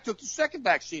 Heck, I took the second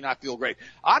vaccine. I feel great.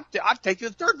 I've taken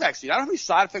the third vaccine. I don't have any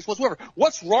side effects whatsoever.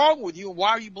 What's wrong with you, and why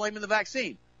are you blaming the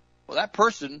vaccine? Well, that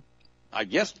person, I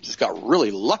guess, just got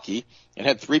really lucky and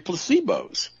had 3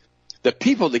 placebos. The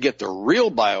people that get the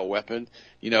real bioweapon,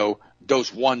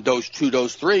 dose 1, dose 2,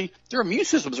 dose 3, their immune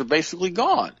systems are basically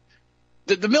gone.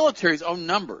 The military's own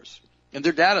numbers in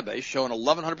their database show an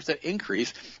 1,100%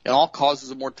 increase in all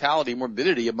causes of mortality and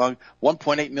morbidity among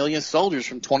 1.8 million soldiers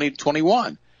from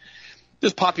 2021.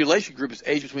 This population group is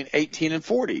aged between 18 and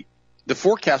 40. The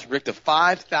forecast predict a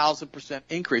 5,000%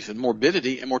 increase in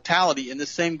morbidity and mortality in the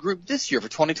same group this year for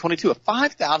 2022.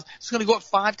 5,000. It's going to go up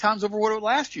 5 times over what it was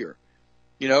last year.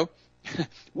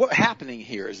 what's happening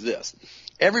here is this.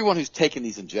 Everyone who's taken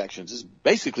these injections is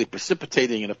basically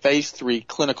precipitating in a phase 3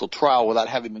 clinical trial without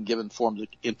having been given informed.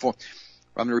 I'm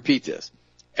going to repeat this.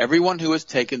 Everyone who has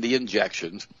taken the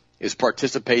injections is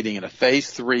participating in a phase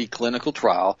 3 clinical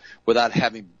trial without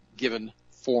having given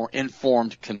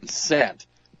informed consent.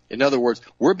 In other words,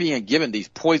 we're being given these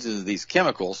poisons, these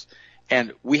chemicals,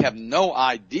 and we have no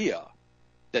idea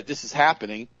that this is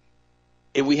happening,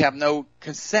 and we have no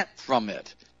consent from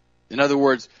it. In other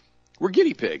words, we're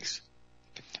guinea pigs.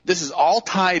 This is all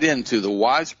tied into the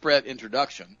widespread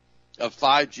introduction of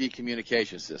 5G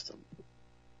communication system.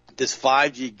 This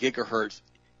 5G gigahertz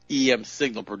EM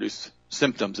signal produced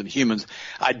symptoms in humans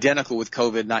identical with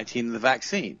COVID-19 and the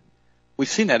vaccine. We've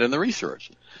seen that in the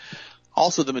research.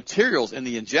 Also, the materials in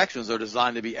the injections are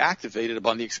designed to be activated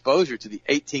upon the exposure to the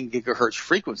 18 gigahertz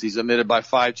frequencies emitted by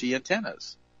 5G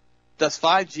antennas. Thus,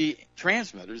 5G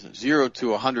transmitters, 0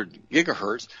 to 100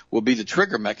 gigahertz, will be the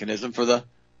trigger mechanism for the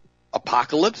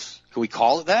apocalypse. Can we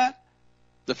call it that?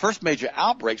 The first major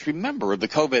outbreaks, remember, of the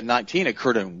COVID-19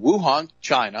 occurred in Wuhan,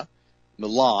 China,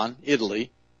 Milan,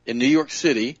 Italy, in New York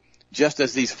City, just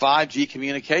as these 5G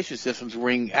communication systems were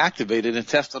being activated and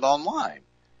tested online.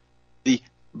 The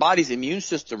body's immune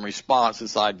system response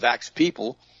inside vaxxed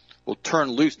people will turn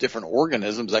loose different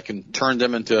organisms that can turn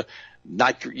them into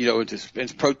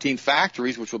into protein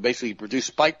factories, which will basically produce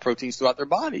spike proteins throughout their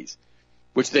bodies,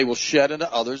 which they will shed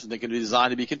into others, and they can be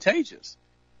designed to be contagious.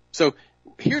 So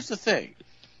here's the thing.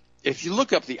 If you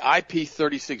look up the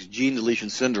IP36 gene deletion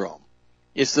syndrome,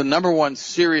 it's the number one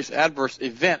serious adverse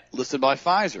event listed by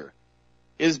Pfizer.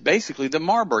 It is basically the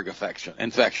Marburg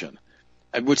infection,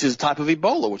 which is a type of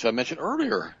Ebola, which I mentioned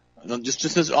earlier,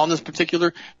 just as on this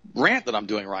particular rant that I'm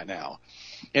doing right now.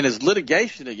 In his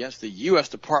litigation against the U.S.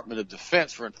 Department of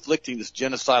Defense for inflicting this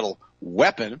genocidal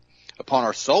weapon upon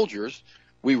our soldiers,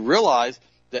 we realize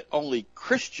that only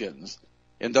Christians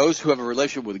and those who have a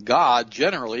relationship with God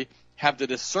generally have the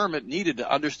discernment needed to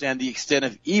understand the extent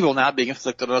of evil now being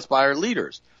inflicted on us by our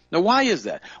leaders. Now, why is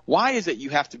that? Why is it you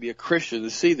have to be a Christian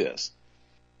to see this?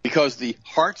 Because the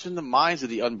hearts and the minds of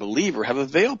the unbeliever have a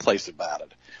veil placed about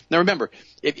it. Now, remember,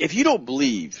 if you don't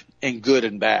believe in good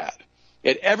and bad,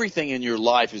 and everything in your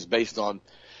life is based on,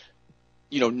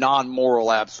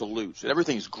 non-moral absolutes, and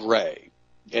everything's gray,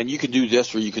 and you can do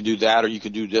this or you can do that or you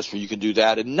can do this or you can do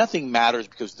that, and nothing matters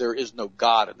because there is no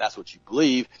God, and that's what you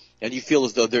believe, and you feel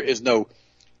as though there is no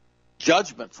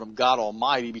judgment from God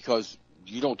Almighty because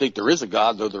you don't think there is a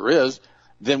God, though there is,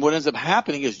 then what ends up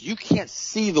happening is you can't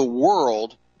see the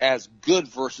world as good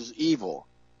versus evil.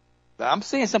 Now, I'm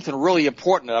saying something really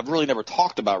important that I've really never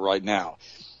talked about right now.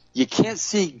 You can't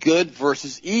see good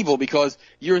versus evil because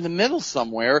you're in the middle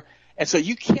somewhere, and so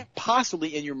you can't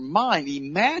possibly in your mind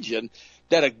imagine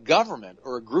that a government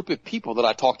or a group of people that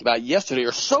I talked about yesterday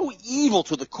are so evil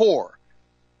to the core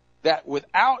that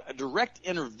without a direct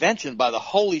intervention by the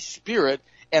Holy Spirit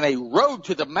and a road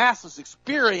to Damascus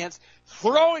experience,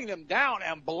 throwing them down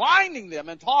and blinding them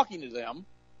and talking to them,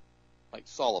 like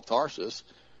Saul of Tarsus,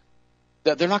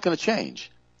 that they're not going to change.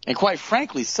 And quite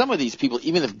frankly, some of these people,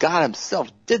 even if God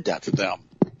himself did that to them,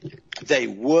 they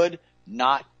would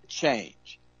not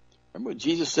change. Remember what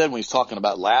Jesus said when he was talking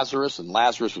about Lazarus, and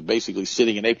Lazarus was basically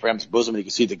sitting in Abraham's bosom and he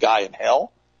could see the guy in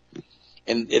hell?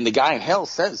 And the guy in hell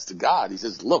says to God, he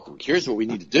says, look, here's what we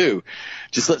need to do.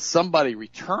 Just let somebody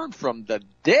return from the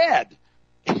dead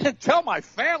and tell my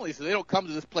family so they don't come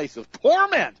to this place of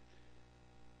torment.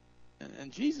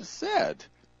 And Jesus said,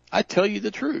 I tell you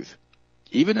the truth.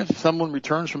 Even if someone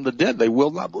returns from the dead, they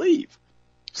will not believe.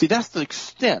 See, that's the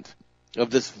extent of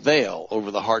this veil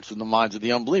over the hearts and the minds of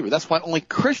the unbeliever. That's why only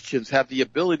Christians have the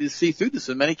ability to see through this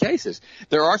in many cases.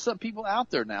 There are some people out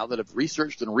there now that have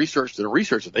researched and researched and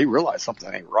researched and they realize something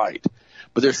ain't right.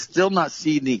 But they're still not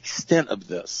seeing the extent of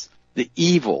this, the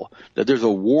evil, that there's a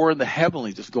war in the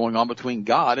heavenlies that's going on between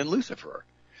God and Lucifer.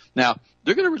 Now,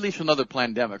 they're going to release another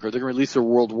pandemic or they're going to release a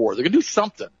world war. They're going to do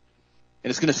something. And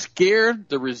it's going to scare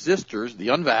the resistors, the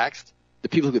unvaxxed, the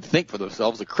people who could think for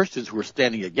themselves, the Christians who are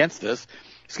standing against this.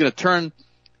 It's going to turn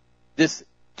this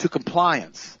to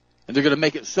compliance. And they're going to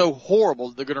make it so horrible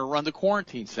that they're going to run the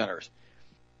quarantine centers.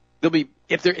 There'll be,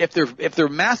 if there are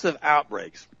massive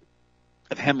outbreaks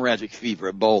of hemorrhagic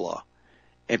fever, Ebola,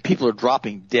 and people are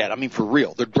dropping dead, I mean for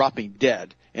real, they're dropping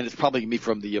dead, and it's probably going to be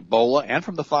from the Ebola and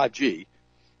from the 5G,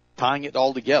 tying it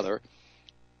all together.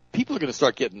 People are going to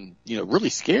start getting, really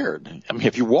scared. I mean,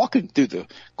 if you're walking through the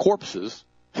corpses,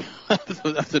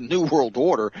 that's a new world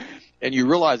order, and you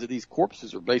realize that these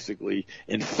corpses are basically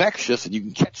infectious and you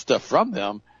can catch stuff from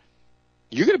them,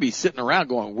 you're going to be sitting around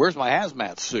going, where's my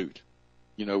hazmat suit?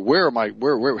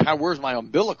 where's my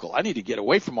umbilical? I need to get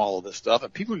away from all of this stuff,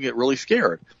 and people get really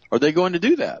scared. Are they going to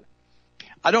do that?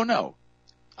 I don't know.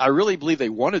 I really believe they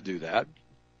want to do that.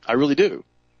 I really do.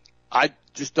 I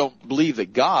just don't believe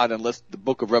that God, unless the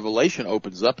book of Revelation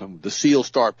opens up and the seals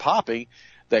start popping,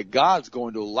 that God's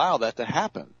going to allow that to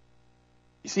happen.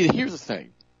 You see, here's the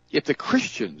thing. If the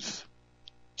Christians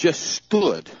just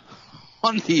stood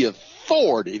on the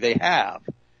authority they have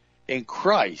in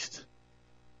Christ,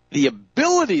 the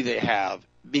ability they have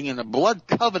being in a blood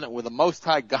covenant with the Most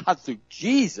High God through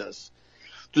Jesus,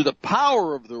 through the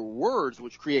power of their words,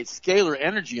 which creates scalar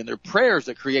energy, and their prayers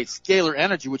that create scalar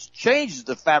energy, which changes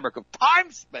the fabric of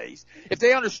time-space. If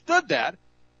they understood that,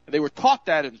 and they were taught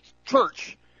that in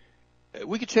church,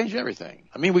 we could change everything.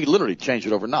 I mean, we could literally change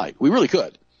it overnight. We really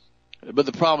could. But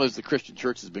the problem is the Christian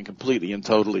church has been completely and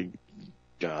totally,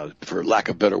 for lack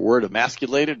of a better word,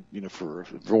 emasculated, for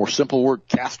a more simple word,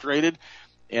 castrated,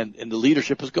 and the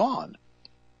leadership is gone.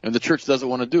 And the church doesn't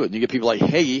want to do it. And you get people like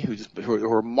Hagee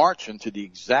who are marching to the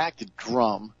exact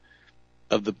drum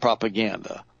of the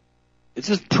propaganda. It's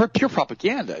just pure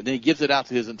propaganda. And then he gives it out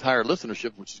to his entire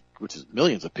listenership, which is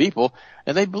millions of people,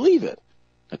 and they believe it.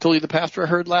 I told you the pastor I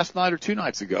heard last night or 2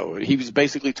 nights ago, he was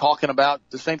basically talking about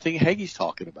the same thing Hagee's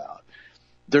talking about.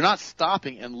 They're not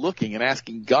stopping and looking and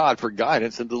asking God for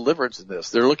guidance and deliverance in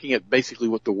this. They're looking at basically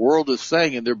what the world is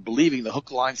saying, and they're believing the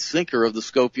hook, line, sinker of the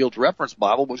Scofield Reference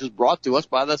Bible, which is brought to us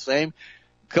by the same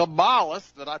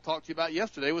Kabbalist that I talked to you about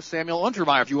yesterday with Samuel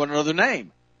Untermeyer, if you want another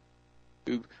name,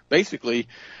 who basically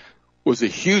was a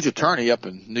huge attorney up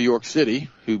in New York City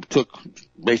who took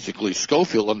basically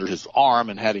Scofield under his arm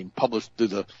and had him published through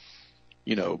the,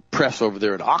 press over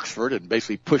there at Oxford, and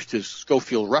basically pushed his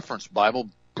Scofield Reference Bible,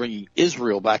 bringing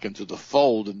Israel back into the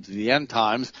fold into the end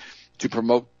times to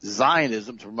promote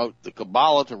Zionism, to promote the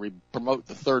Kabbalah, to promote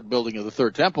the third building of the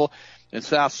third temple. And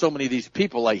so many of these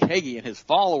people like Hagee and his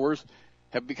followers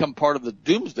have become part of the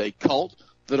doomsday cult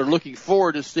that are looking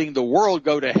forward to seeing the world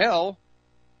go to hell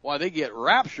while they get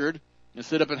raptured and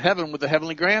sit up in heaven with the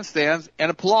heavenly grandstands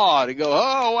and applaud and go,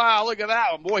 oh, wow, look at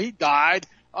that one. Boy, he died.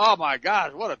 Oh, my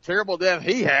gosh, what a terrible death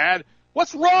he had.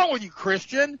 What's wrong with you,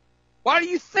 Christian? Why do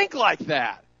you think like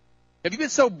that? Have you been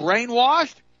so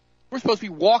brainwashed? We're supposed to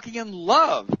be walking in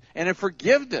love and in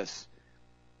forgiveness.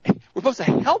 We're supposed to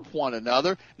help one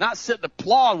another, not sit and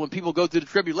applaud when people go through the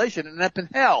tribulation and end up in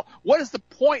hell. What is the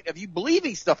point of you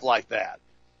believing stuff like that?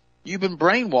 You've been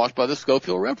brainwashed by the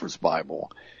Scofield Reference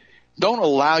Bible. Don't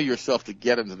allow yourself to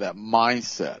get into that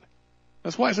mindset.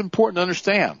 That's why it's important to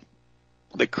understand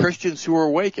the Christians who are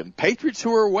awake and patriots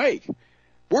who are awake.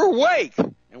 We're awake,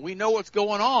 and we know what's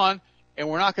going on, and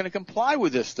we're not going to comply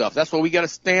with this stuff. That's why we got to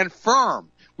stand firm.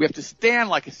 We have to stand,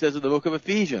 like it says in the book of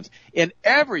Ephesians, in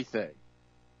everything.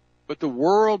 But the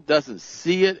world doesn't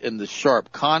see it in the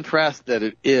sharp contrast that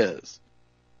it is.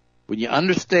 When you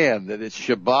understand that it's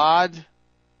Shabbat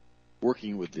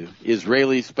working with the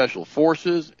Israeli Special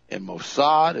Forces and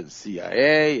Mossad and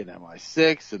CIA and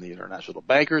MI6 and the international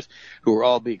bankers who are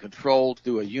all being controlled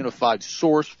through a unified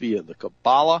source via the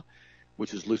Kabbalah,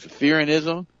 which is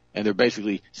Luciferianism, and they're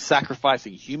basically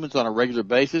sacrificing humans on a regular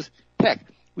basis. Heck,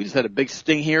 we just had a big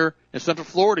sting here in Central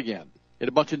Florida again. And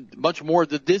a bunch more of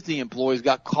the Disney employees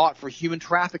got caught for human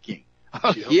trafficking.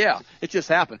 Yeah, it just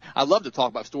happened. I love to talk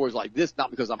about stories like this,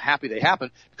 not because I'm happy they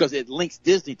happened, because it links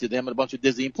Disney to them and a bunch of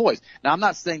Disney employees. Now, I'm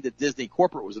not saying that Disney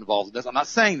corporate was involved in this. I'm not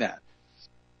saying that.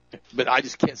 But I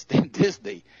just can't stand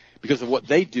Disney because of what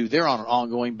they do. They're on an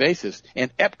ongoing basis.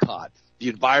 And Epcot, the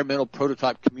environmental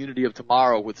prototype community of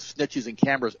tomorrow with snitches and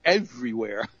cameras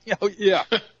everywhere. Yeah.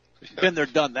 Been there,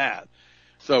 done that.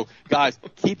 So, guys,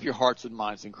 keep your hearts and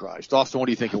minds in Christ. Austin, what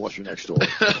do you think, and what's your next story?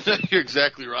 You're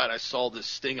exactly right. I saw this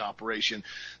sting operation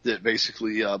that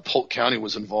basically Polk County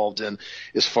was involved in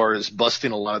as far as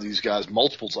busting a lot of these guys,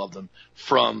 multiples of them,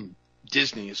 from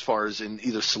Disney as far as in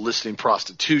either soliciting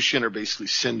prostitution or basically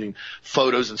sending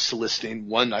photos and soliciting.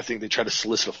 One, I think they tried to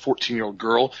solicit a 14-year-old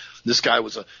girl. This guy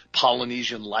was a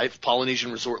Polynesian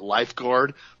resort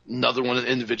lifeguard. Another one of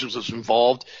the individuals that was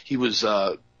involved, he was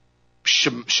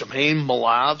Shamaim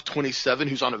Malav, 27,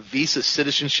 who's on a visa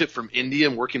citizenship from India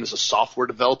and working as a software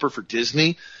developer for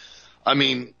Disney. I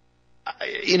mean, I'm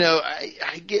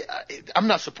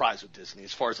not surprised with Disney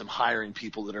as far as them hiring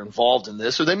people that are involved in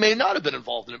this, or they may not have been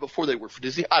involved in it before they worked for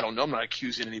Disney. I don't know. I'm not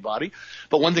accusing anybody.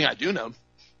 But one thing I do know,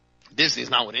 Disney is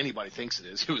not what anybody thinks it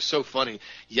is. It was so funny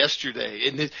yesterday.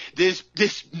 And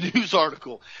this news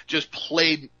article just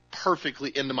played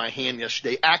perfectly into my hand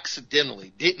yesterday,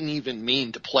 accidentally, didn't even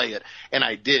mean to play it, and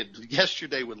I did.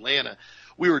 Yesterday with Lana,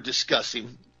 we were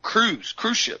discussing cruise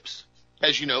ships.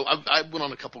 As you know, I went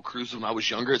on a couple cruises when I was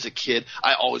younger. As a kid,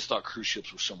 I always thought cruise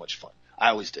ships were so much fun. I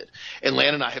always did. And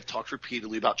Lan and I have talked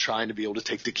repeatedly about trying to be able to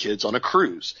take the kids on a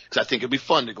cruise, because I think it'd be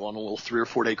fun to go on a little 3 or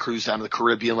 4 day cruise down to the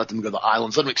Caribbean, let them go to the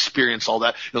islands, let them experience all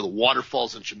that, the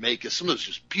waterfalls in Jamaica, some of those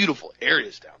just beautiful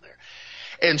areas down there.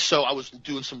 And so I was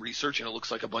doing some research, and it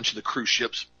looks like a bunch of the cruise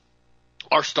ships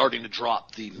are starting to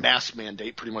drop the mask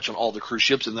mandate pretty much on all the cruise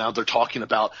ships. And now they're talking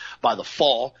about by the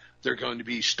fall, they're going to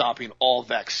be stopping all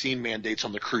vaccine mandates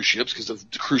on the cruise ships, because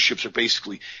the cruise ships are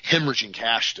basically hemorrhaging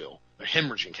cash still. They're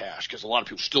hemorrhaging cash because a lot of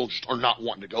people still just are not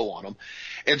wanting to go on them.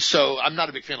 And so I'm not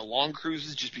a big fan of long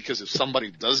cruises, just because if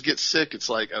somebody does get sick, it's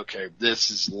like, okay, this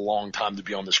is a long time to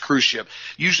be on this cruise ship.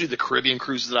 Usually the Caribbean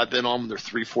cruises that I've been on, they're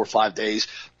 3, 4, 5 days.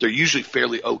 They're usually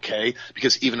fairly okay,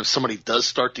 because even if somebody does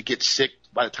start to get sick,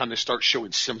 by the time they start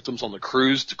showing symptoms on the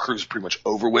cruise is pretty much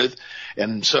over with.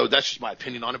 And so that's just my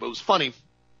opinion on it. But it was funny.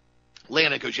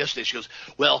 Lana goes yesterday, she goes,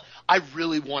 well, I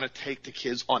really want to take the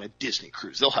kids on a Disney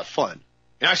cruise. They'll have fun.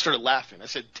 And I started laughing. I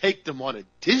said, take them on a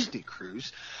Disney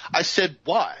cruise? I said,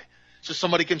 why? So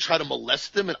somebody can try to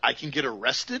molest them and I can get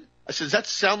arrested? I said, does that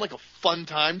sound like a fun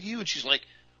time to you? And she's like,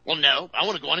 well, no, I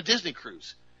want to go on a Disney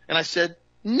cruise. And I said,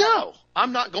 no,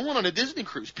 I'm not going on a Disney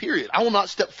cruise, period. I will not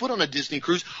step foot on a Disney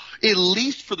cruise, at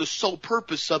least for the sole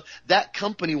purpose of that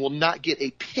company will not get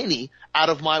a penny out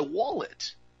of my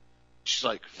wallet. She's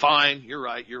like, fine, you're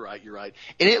right.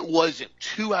 And it wasn't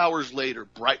 2 hours later,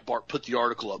 Breitbart put the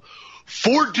article up.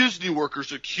 4 Disney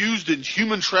workers accused in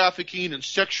human trafficking and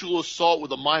sexual assault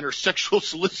with a minor, sexual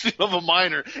soliciting of a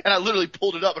minor. And I literally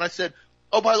pulled it up and I said,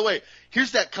 oh, by the way,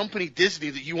 here's that company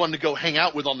Disney that you wanted to go hang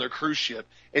out with on their cruise ship.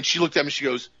 And she looked at me, she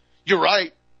goes, you're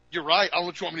right. I don't know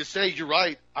what you want me to say. You're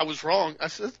right. I was wrong. I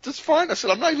said, that's fine. I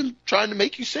said, I'm not even trying to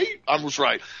make you say I was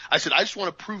right. I said, I just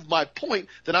want to prove my point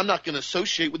that I'm not going to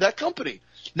associate with that company.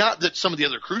 Not that some of the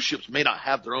other cruise ships may not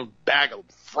have their own bag of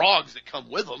frogs that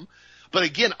come with them. But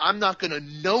again, I'm not going to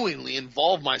knowingly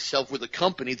involve myself with a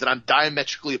company that I'm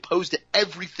diametrically opposed to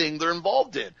everything they're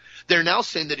involved in. They're now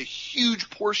saying that a huge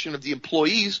portion of the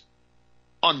employees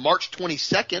on March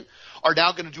 22nd are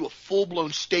now going to do a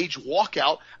full-blown stage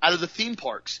walkout out of the theme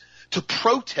parks to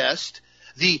protest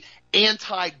the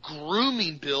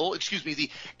anti-grooming bill, the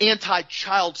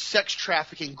anti-child sex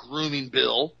trafficking grooming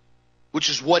bill, which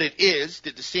is what it is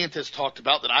that DeSantis talked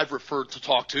about, that I've referred to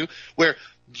talk to, where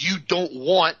you don't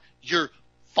want your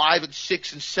 5 and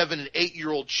 6 and 7 and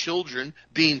 8-year-old children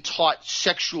being taught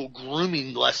sexual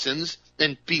grooming lessons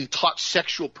and being taught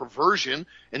sexual perversion,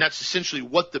 and that's essentially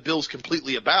what the bill's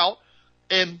completely about.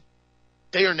 And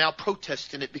they are now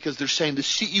protesting it because they're saying the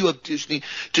CEO of Disney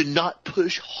did not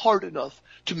push hard enough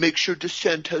to make sure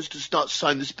DeSantis does not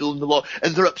sign this bill into law,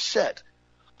 and they're upset.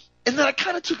 And then I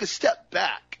kind of took a step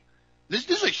back. This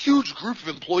is a huge group of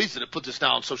employees that have put this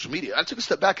now on social media. I took a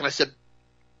step back and I said,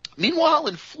 meanwhile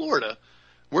in Florida,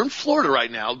 we're in Florida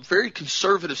right now, very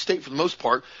conservative state for the most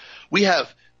part, we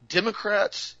have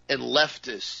Democrats and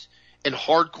leftists and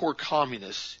hardcore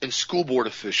communists and school board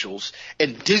officials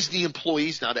and Disney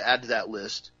employees now to add to that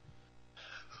list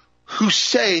who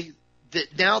say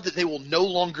that now that they will no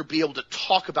longer be able to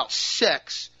talk about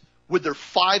sex with their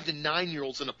 5 to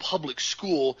 9-year-olds in a public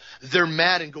school, they're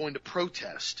mad and going to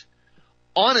protest.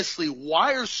 Honestly,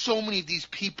 why are so many of these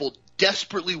people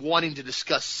desperately wanting to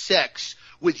discuss sex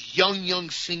with young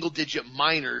single-digit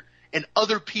minor and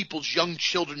other people's young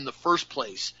children in the first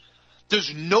place?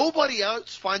 Does nobody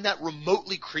else find that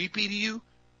remotely creepy to you?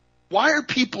 Why are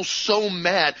people so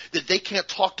mad that they can't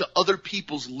talk to other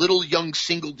people's little young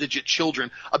single-digit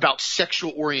children about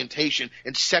sexual orientation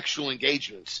and sexual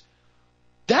engagements?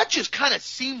 That just kind of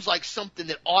seems like something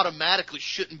that automatically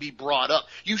shouldn't be brought up.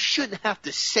 You shouldn't have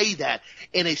to say that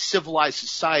in a civilized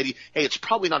society. Hey, it's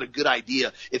probably not a good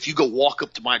idea if you go walk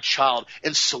up to my child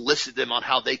and solicit them on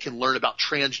how they can learn about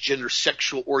transgender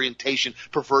sexual orientation,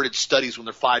 perverted studies when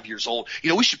they're 5 years old.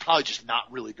 We should probably just not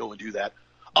really go and do that.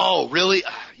 Oh, really?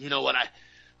 You know what?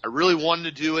 I really wanted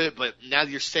to do it, but now that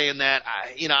you're saying that,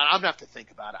 I'm going to have to think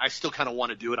about it. I still kind of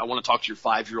want to do it. I want to talk to your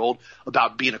 5-year-old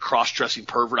about being a cross-dressing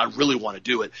pervert. I really want to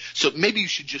do it. So maybe you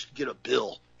should just get a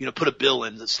bill, put a bill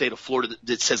in the state of Florida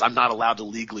that says I'm not allowed to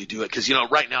legally do it. Because,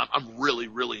 right now I'm really,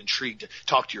 really intrigued to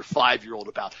talk to your 5-year-old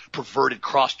about perverted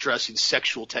cross-dressing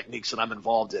sexual techniques that I'm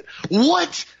involved in.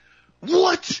 What?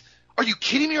 Are you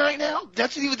kidding me right now?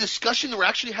 That's even a discussion that we're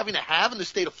actually having to have in the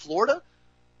state of Florida?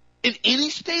 In any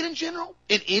state in general,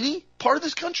 in any part of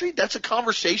this country, that's a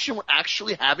conversation we're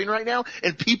actually having right now,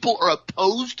 and people are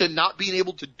opposed to not being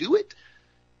able to do it?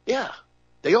 Yeah,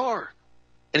 they are.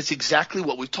 And it's exactly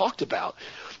what we've talked about.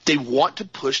 They want to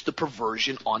push the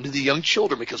perversion onto the young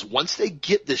children, because once they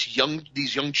get these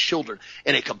young children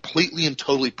in a completely and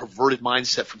totally perverted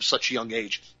mindset from such a young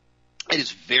age, it is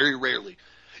very rarely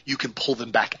you can pull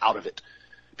them back out of it.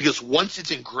 Because once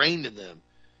it's ingrained in them,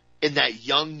 in that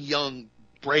young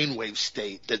brainwave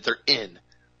state that they're in,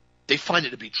 they find it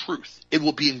to be truth. It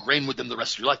will be ingrained with them the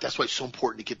rest of your life. That's why it's so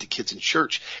important to get the kids in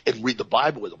church and read the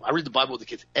Bible with them. I read the Bible with the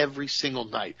kids every single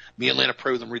night. Me and Lana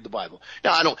pray with them, read the Bible.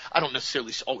 Now, I don't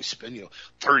necessarily always spend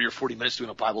 30 or 40 minutes doing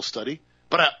a Bible study,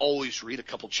 but I always read a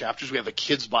couple chapters. We have a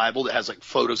kid's Bible that has like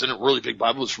photos in it, really big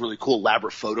Bible. It's really cool,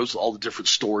 elaborate photos, all the different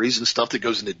stories and stuff that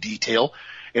goes into detail.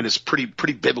 And it's pretty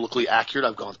biblically accurate.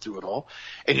 I've gone through it all.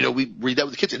 And, we read that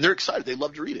with the kids, and they're excited. They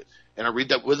love to read it. And I read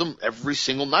that with them every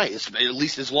single night, at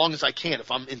least as long as I can. If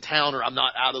I'm in town or I'm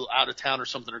not out of town or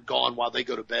something, or gone while they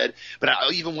go to bed. But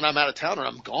even when I'm out of town or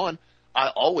I'm gone, I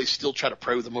always still try to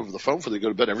pray with them over the phone before they go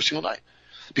to bed every single night,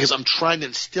 because I'm trying to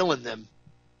instill in them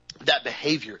that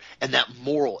behavior and that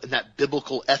moral and that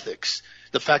biblical ethics.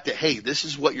 The fact that, hey, this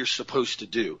is what you're supposed to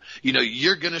do.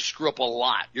 You're going to screw up a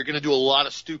lot. You're going to do a lot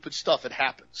of stupid stuff. It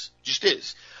happens. Just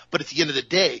is. But at the end of the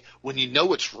day, when you know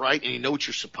what's right and you know what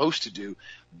you're supposed to do,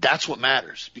 that's what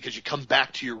matters, because you come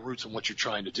back to your roots and what you're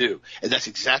trying to do. And that's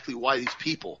exactly why these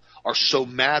people are so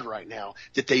mad right now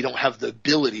that they don't have the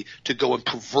ability to go and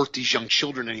pervert these young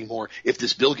children anymore if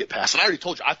this bill get passed. And I already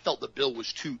told you, I felt the bill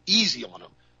was too easy on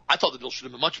them. I thought the bill should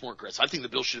have been much more aggressive. I think the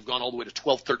bill should have gone all the way to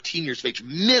 12, 13 years of age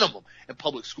minimum in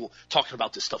public school talking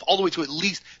about this stuff, all the way to at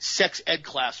least sex ed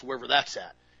class, wherever that's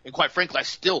at. And quite frankly, I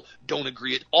still don't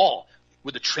agree at all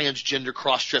with the transgender,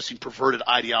 cross-dressing, perverted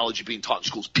ideology being taught in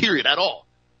schools, period, at all.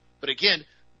 But again,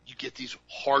 you get these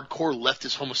hardcore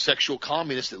leftist homosexual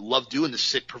communists that love doing this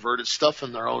sick, perverted stuff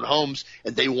in their own homes,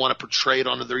 and they want to portray it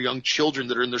onto their young children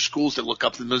that are in their schools that look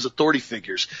up to them as authority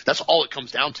figures. That's all it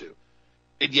comes down to.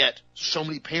 And yet, so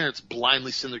many parents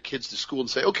blindly send their kids to school and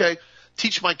say, okay,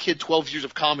 teach my kid 12 years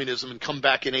of communism and come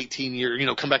back in 18 years,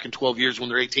 come back in 12 years when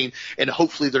they're 18, and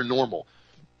hopefully they're normal.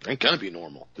 They ain't going to be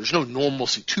normal. There's no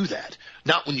normalcy to that.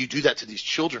 Not when you do that to these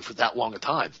children for that long a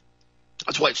time.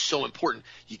 That's why it's so important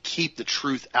you keep the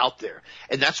truth out there.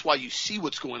 And that's why you see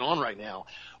what's going on right now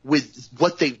with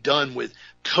what they've done with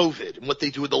COVID and what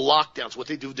they do with the lockdowns, what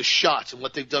they do with the shots, and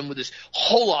what they've done with this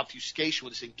whole obfuscation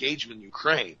with this engagement in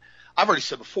Ukraine. I've already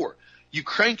said before,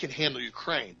 Ukraine can handle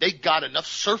Ukraine. They got enough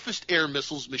surface-to-air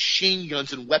missiles, machine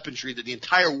guns, and weaponry that the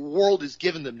entire world has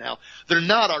given them now. They're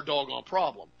not our doggone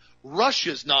problem.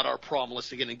 Russia's not our problem unless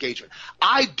they get an engagement.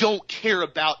 I don't care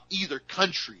about either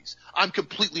countries. I'm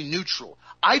completely neutral.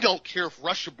 I don't care if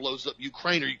Russia blows up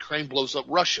Ukraine or Ukraine blows up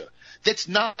Russia. That's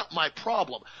not my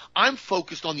problem. I'm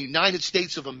focused on the United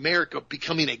States of America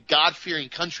becoming a God-fearing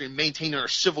country and maintaining our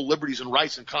civil liberties and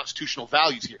rights and constitutional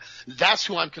values here. That's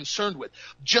who I'm concerned with.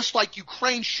 Just like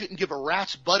Ukraine shouldn't give a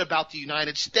rat's butt about the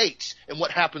United States and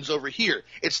what happens over here.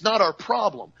 It's not our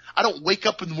problem. I don't wake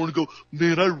up in the morning and go,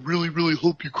 man, I really, really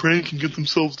hope Ukraine can get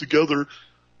themselves together.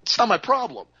 It's not my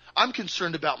problem. I'm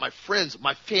concerned about my friends,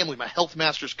 my family, my Health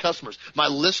Masters customers, my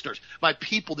listeners, my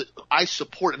people that I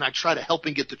support and I try to help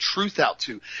and get the truth out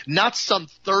to, not some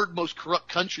third most corrupt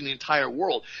country in the entire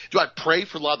world. Do I pray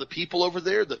for a lot of the people over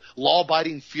there, the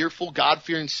law-abiding, fearful,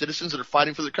 God-fearing citizens that are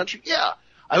fighting for their country? Yeah.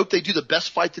 I hope they do the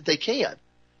best fight that they can.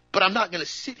 But I'm not going to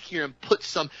sit here and put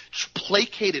some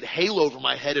placated halo over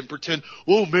my head and pretend,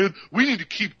 oh, man, we need to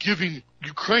keep giving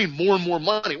Ukraine more and more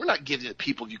money. We're not giving the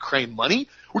people of Ukraine money.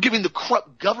 We're giving the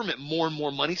corrupt government more and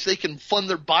more money so they can fund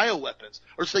their bioweapons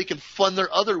or so they can fund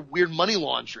their other weird money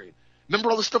laundering.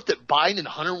 Remember all the stuff that Biden and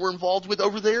Hunter were involved with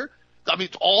over there? I mean,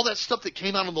 all that stuff that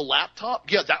came out on the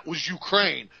laptop, yeah, that was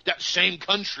Ukraine, that same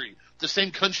country, the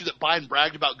same country that Biden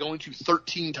bragged about going to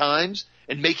 13 times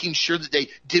and making sure that they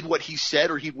did what he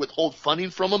said or he'd withhold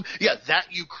funding from them. Yeah, that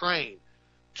Ukraine.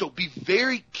 So be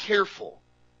very careful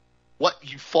what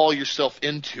you fall yourself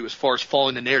into as far as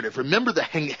following the narrative. Remember the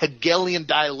Hegelian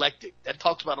dialectic. That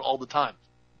talks about it all the time.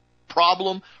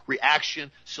 Problem,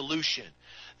 reaction, solution.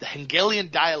 The Hegelian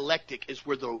dialectic is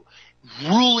where the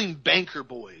ruling banker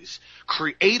boys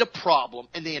create a problem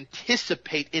and they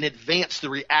anticipate in advance the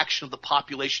reaction of the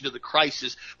population to the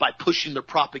crisis by pushing their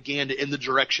propaganda in the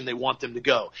direction they want them to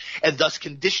go, and thus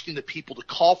conditioning the people to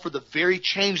call for the very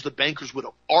change the bankers would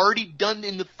have already done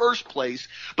in the first place,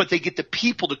 but they get the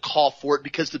people to call for it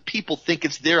because the people think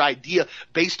it's their idea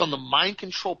based on the mind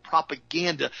control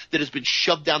propaganda that has been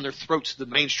shoved down their throats to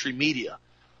the mainstream media.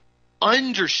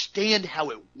 Understand how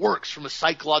it works from a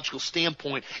psychological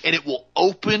standpoint, and it will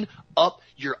open up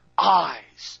your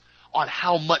eyes on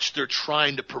how much they're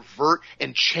trying to pervert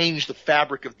and change the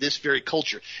fabric of this very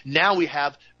culture. Now we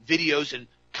have videos in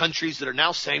countries that are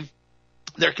now saying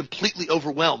they're completely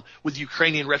overwhelmed with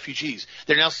Ukrainian refugees.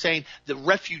 They're now saying the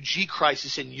refugee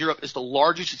crisis in Europe is the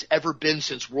largest it's ever been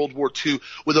since World War II,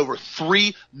 with over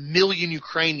 3 million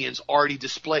Ukrainians already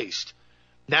displaced.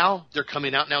 Now they're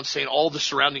coming out now and saying all the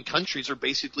surrounding countries are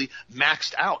basically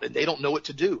maxed out and they don't know what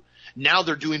to do. Now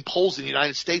they're doing polls in the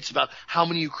United States about how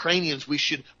many Ukrainians we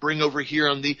should bring over here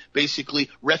on the basically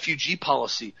refugee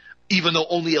policy, even though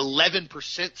only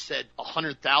 11% said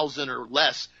 100,000 or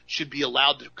less should be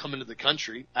allowed to come into the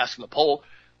country, asking the poll.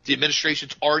 The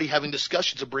administration's already having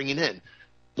discussions of bringing in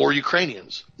more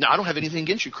Ukrainians. Now, I don't have anything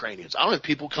against Ukrainians. I don't have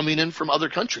people coming in from other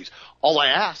countries. All I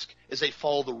ask is they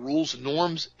follow the rules,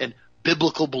 norms, and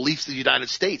biblical beliefs of the United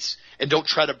States and don't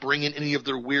try to bring in any of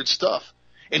their weird stuff.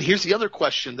 And here's the other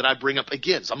question that I bring up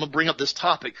again. So I'm going to bring up this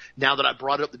topic now that I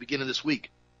brought it up at the beginning of this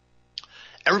week.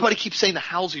 Everybody keeps saying the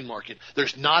housing market,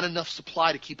 there's not enough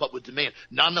supply to keep up with demand.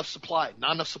 Not enough supply,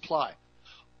 not enough supply.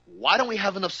 Why don't we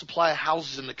have enough supply of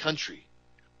houses in the country?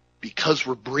 Because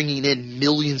we're bringing in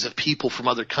millions of people from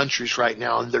other countries right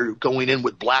now, and they're going in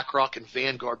with BlackRock and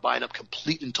Vanguard buying up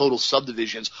complete and total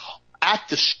subdivisions at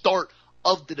the start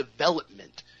of the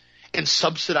development and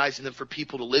subsidizing them for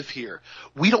people to live here.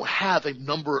 We don't have a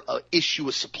issue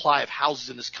of supply of houses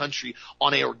in this country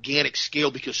on an organic scale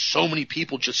because so many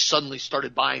people just suddenly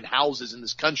started buying houses in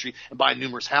this country and buying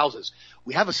numerous houses.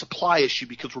 We have a supply issue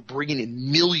because we're bringing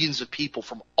in millions of people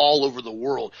from all over the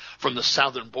world, from the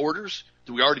southern borders,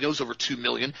 that we already know is over 2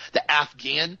 million, the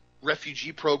Afghan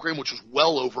refugee program, which was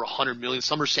well over 100 million.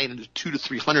 Some are saying in the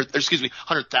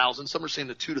 100,000. Some are saying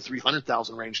the 200,000 to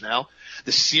 300,000 range now.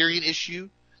 The Syrian issue,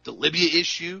 the Libya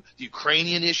issue, the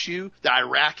Ukrainian issue, the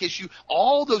Iraq issue,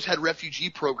 all those had refugee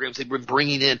programs. They've been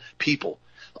bringing in people.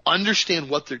 Understand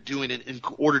what they're doing in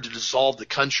order to dissolve the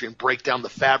country and break down the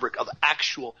fabric of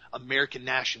actual American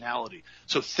nationality.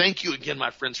 So thank you again,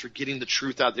 my friends, for getting the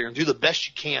truth out there and do the best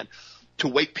you can to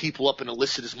wake people up and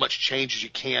elicit as much change as you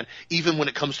can, even when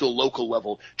it comes to a local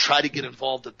level. Try to get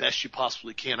involved the best you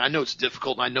possibly can. I know it's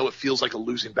difficult, and I know it feels like a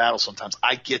losing battle sometimes.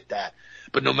 I get that.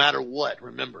 But no matter what,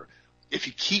 remember, if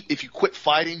you quit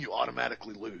fighting, you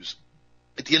automatically lose.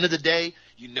 At the end of the day,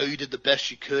 you know you did the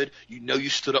best you could. You know you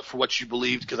stood up for what you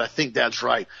believed, because I think Dad's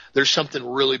right. There's something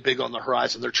really big on the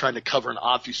horizon they're trying to cover and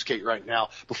obfuscate right now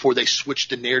before they switch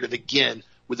the narrative again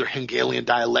with their Hegelian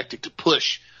dialectic to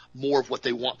push more of what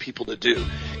they want people to do.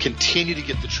 Continue to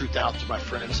get the truth out to my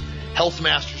friends.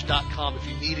 Healthmasters.com. If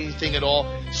you need anything at all,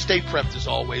 stay prepped as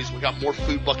always. We got more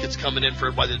food buckets coming in for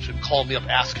everybody that's been calling me up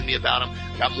asking me about them.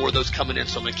 We got more of those coming in,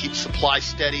 so I'm going to keep supply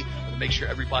steady and make sure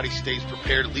everybody stays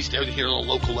prepared, at least here on a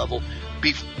local level.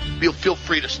 Feel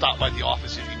free to stop by the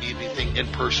office if you need anything in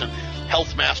person.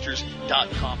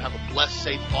 Healthmasters.com. Have a blessed,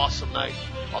 safe, awesome night.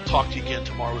 I'll talk to you again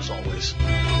tomorrow as always.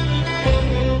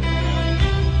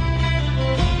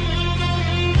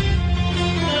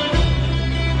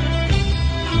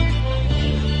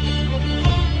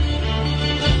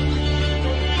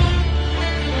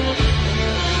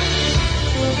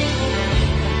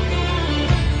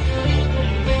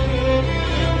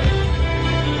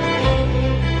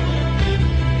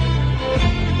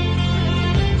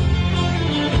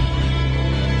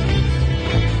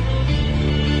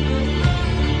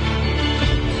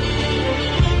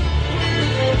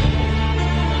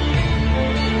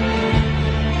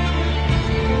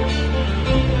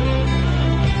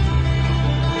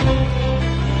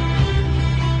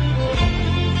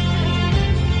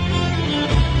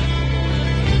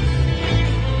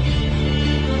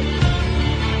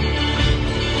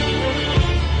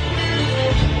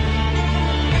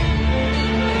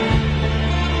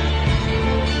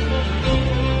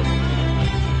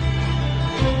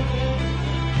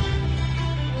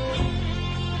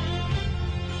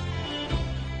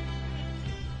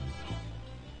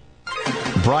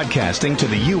 Broadcasting to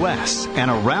the U.S. and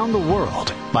around the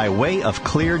world by way of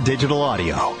clear digital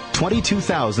audio,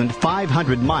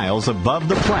 22,500 miles above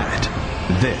the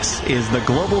planet. This is the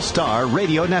Global Star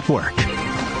Radio Network.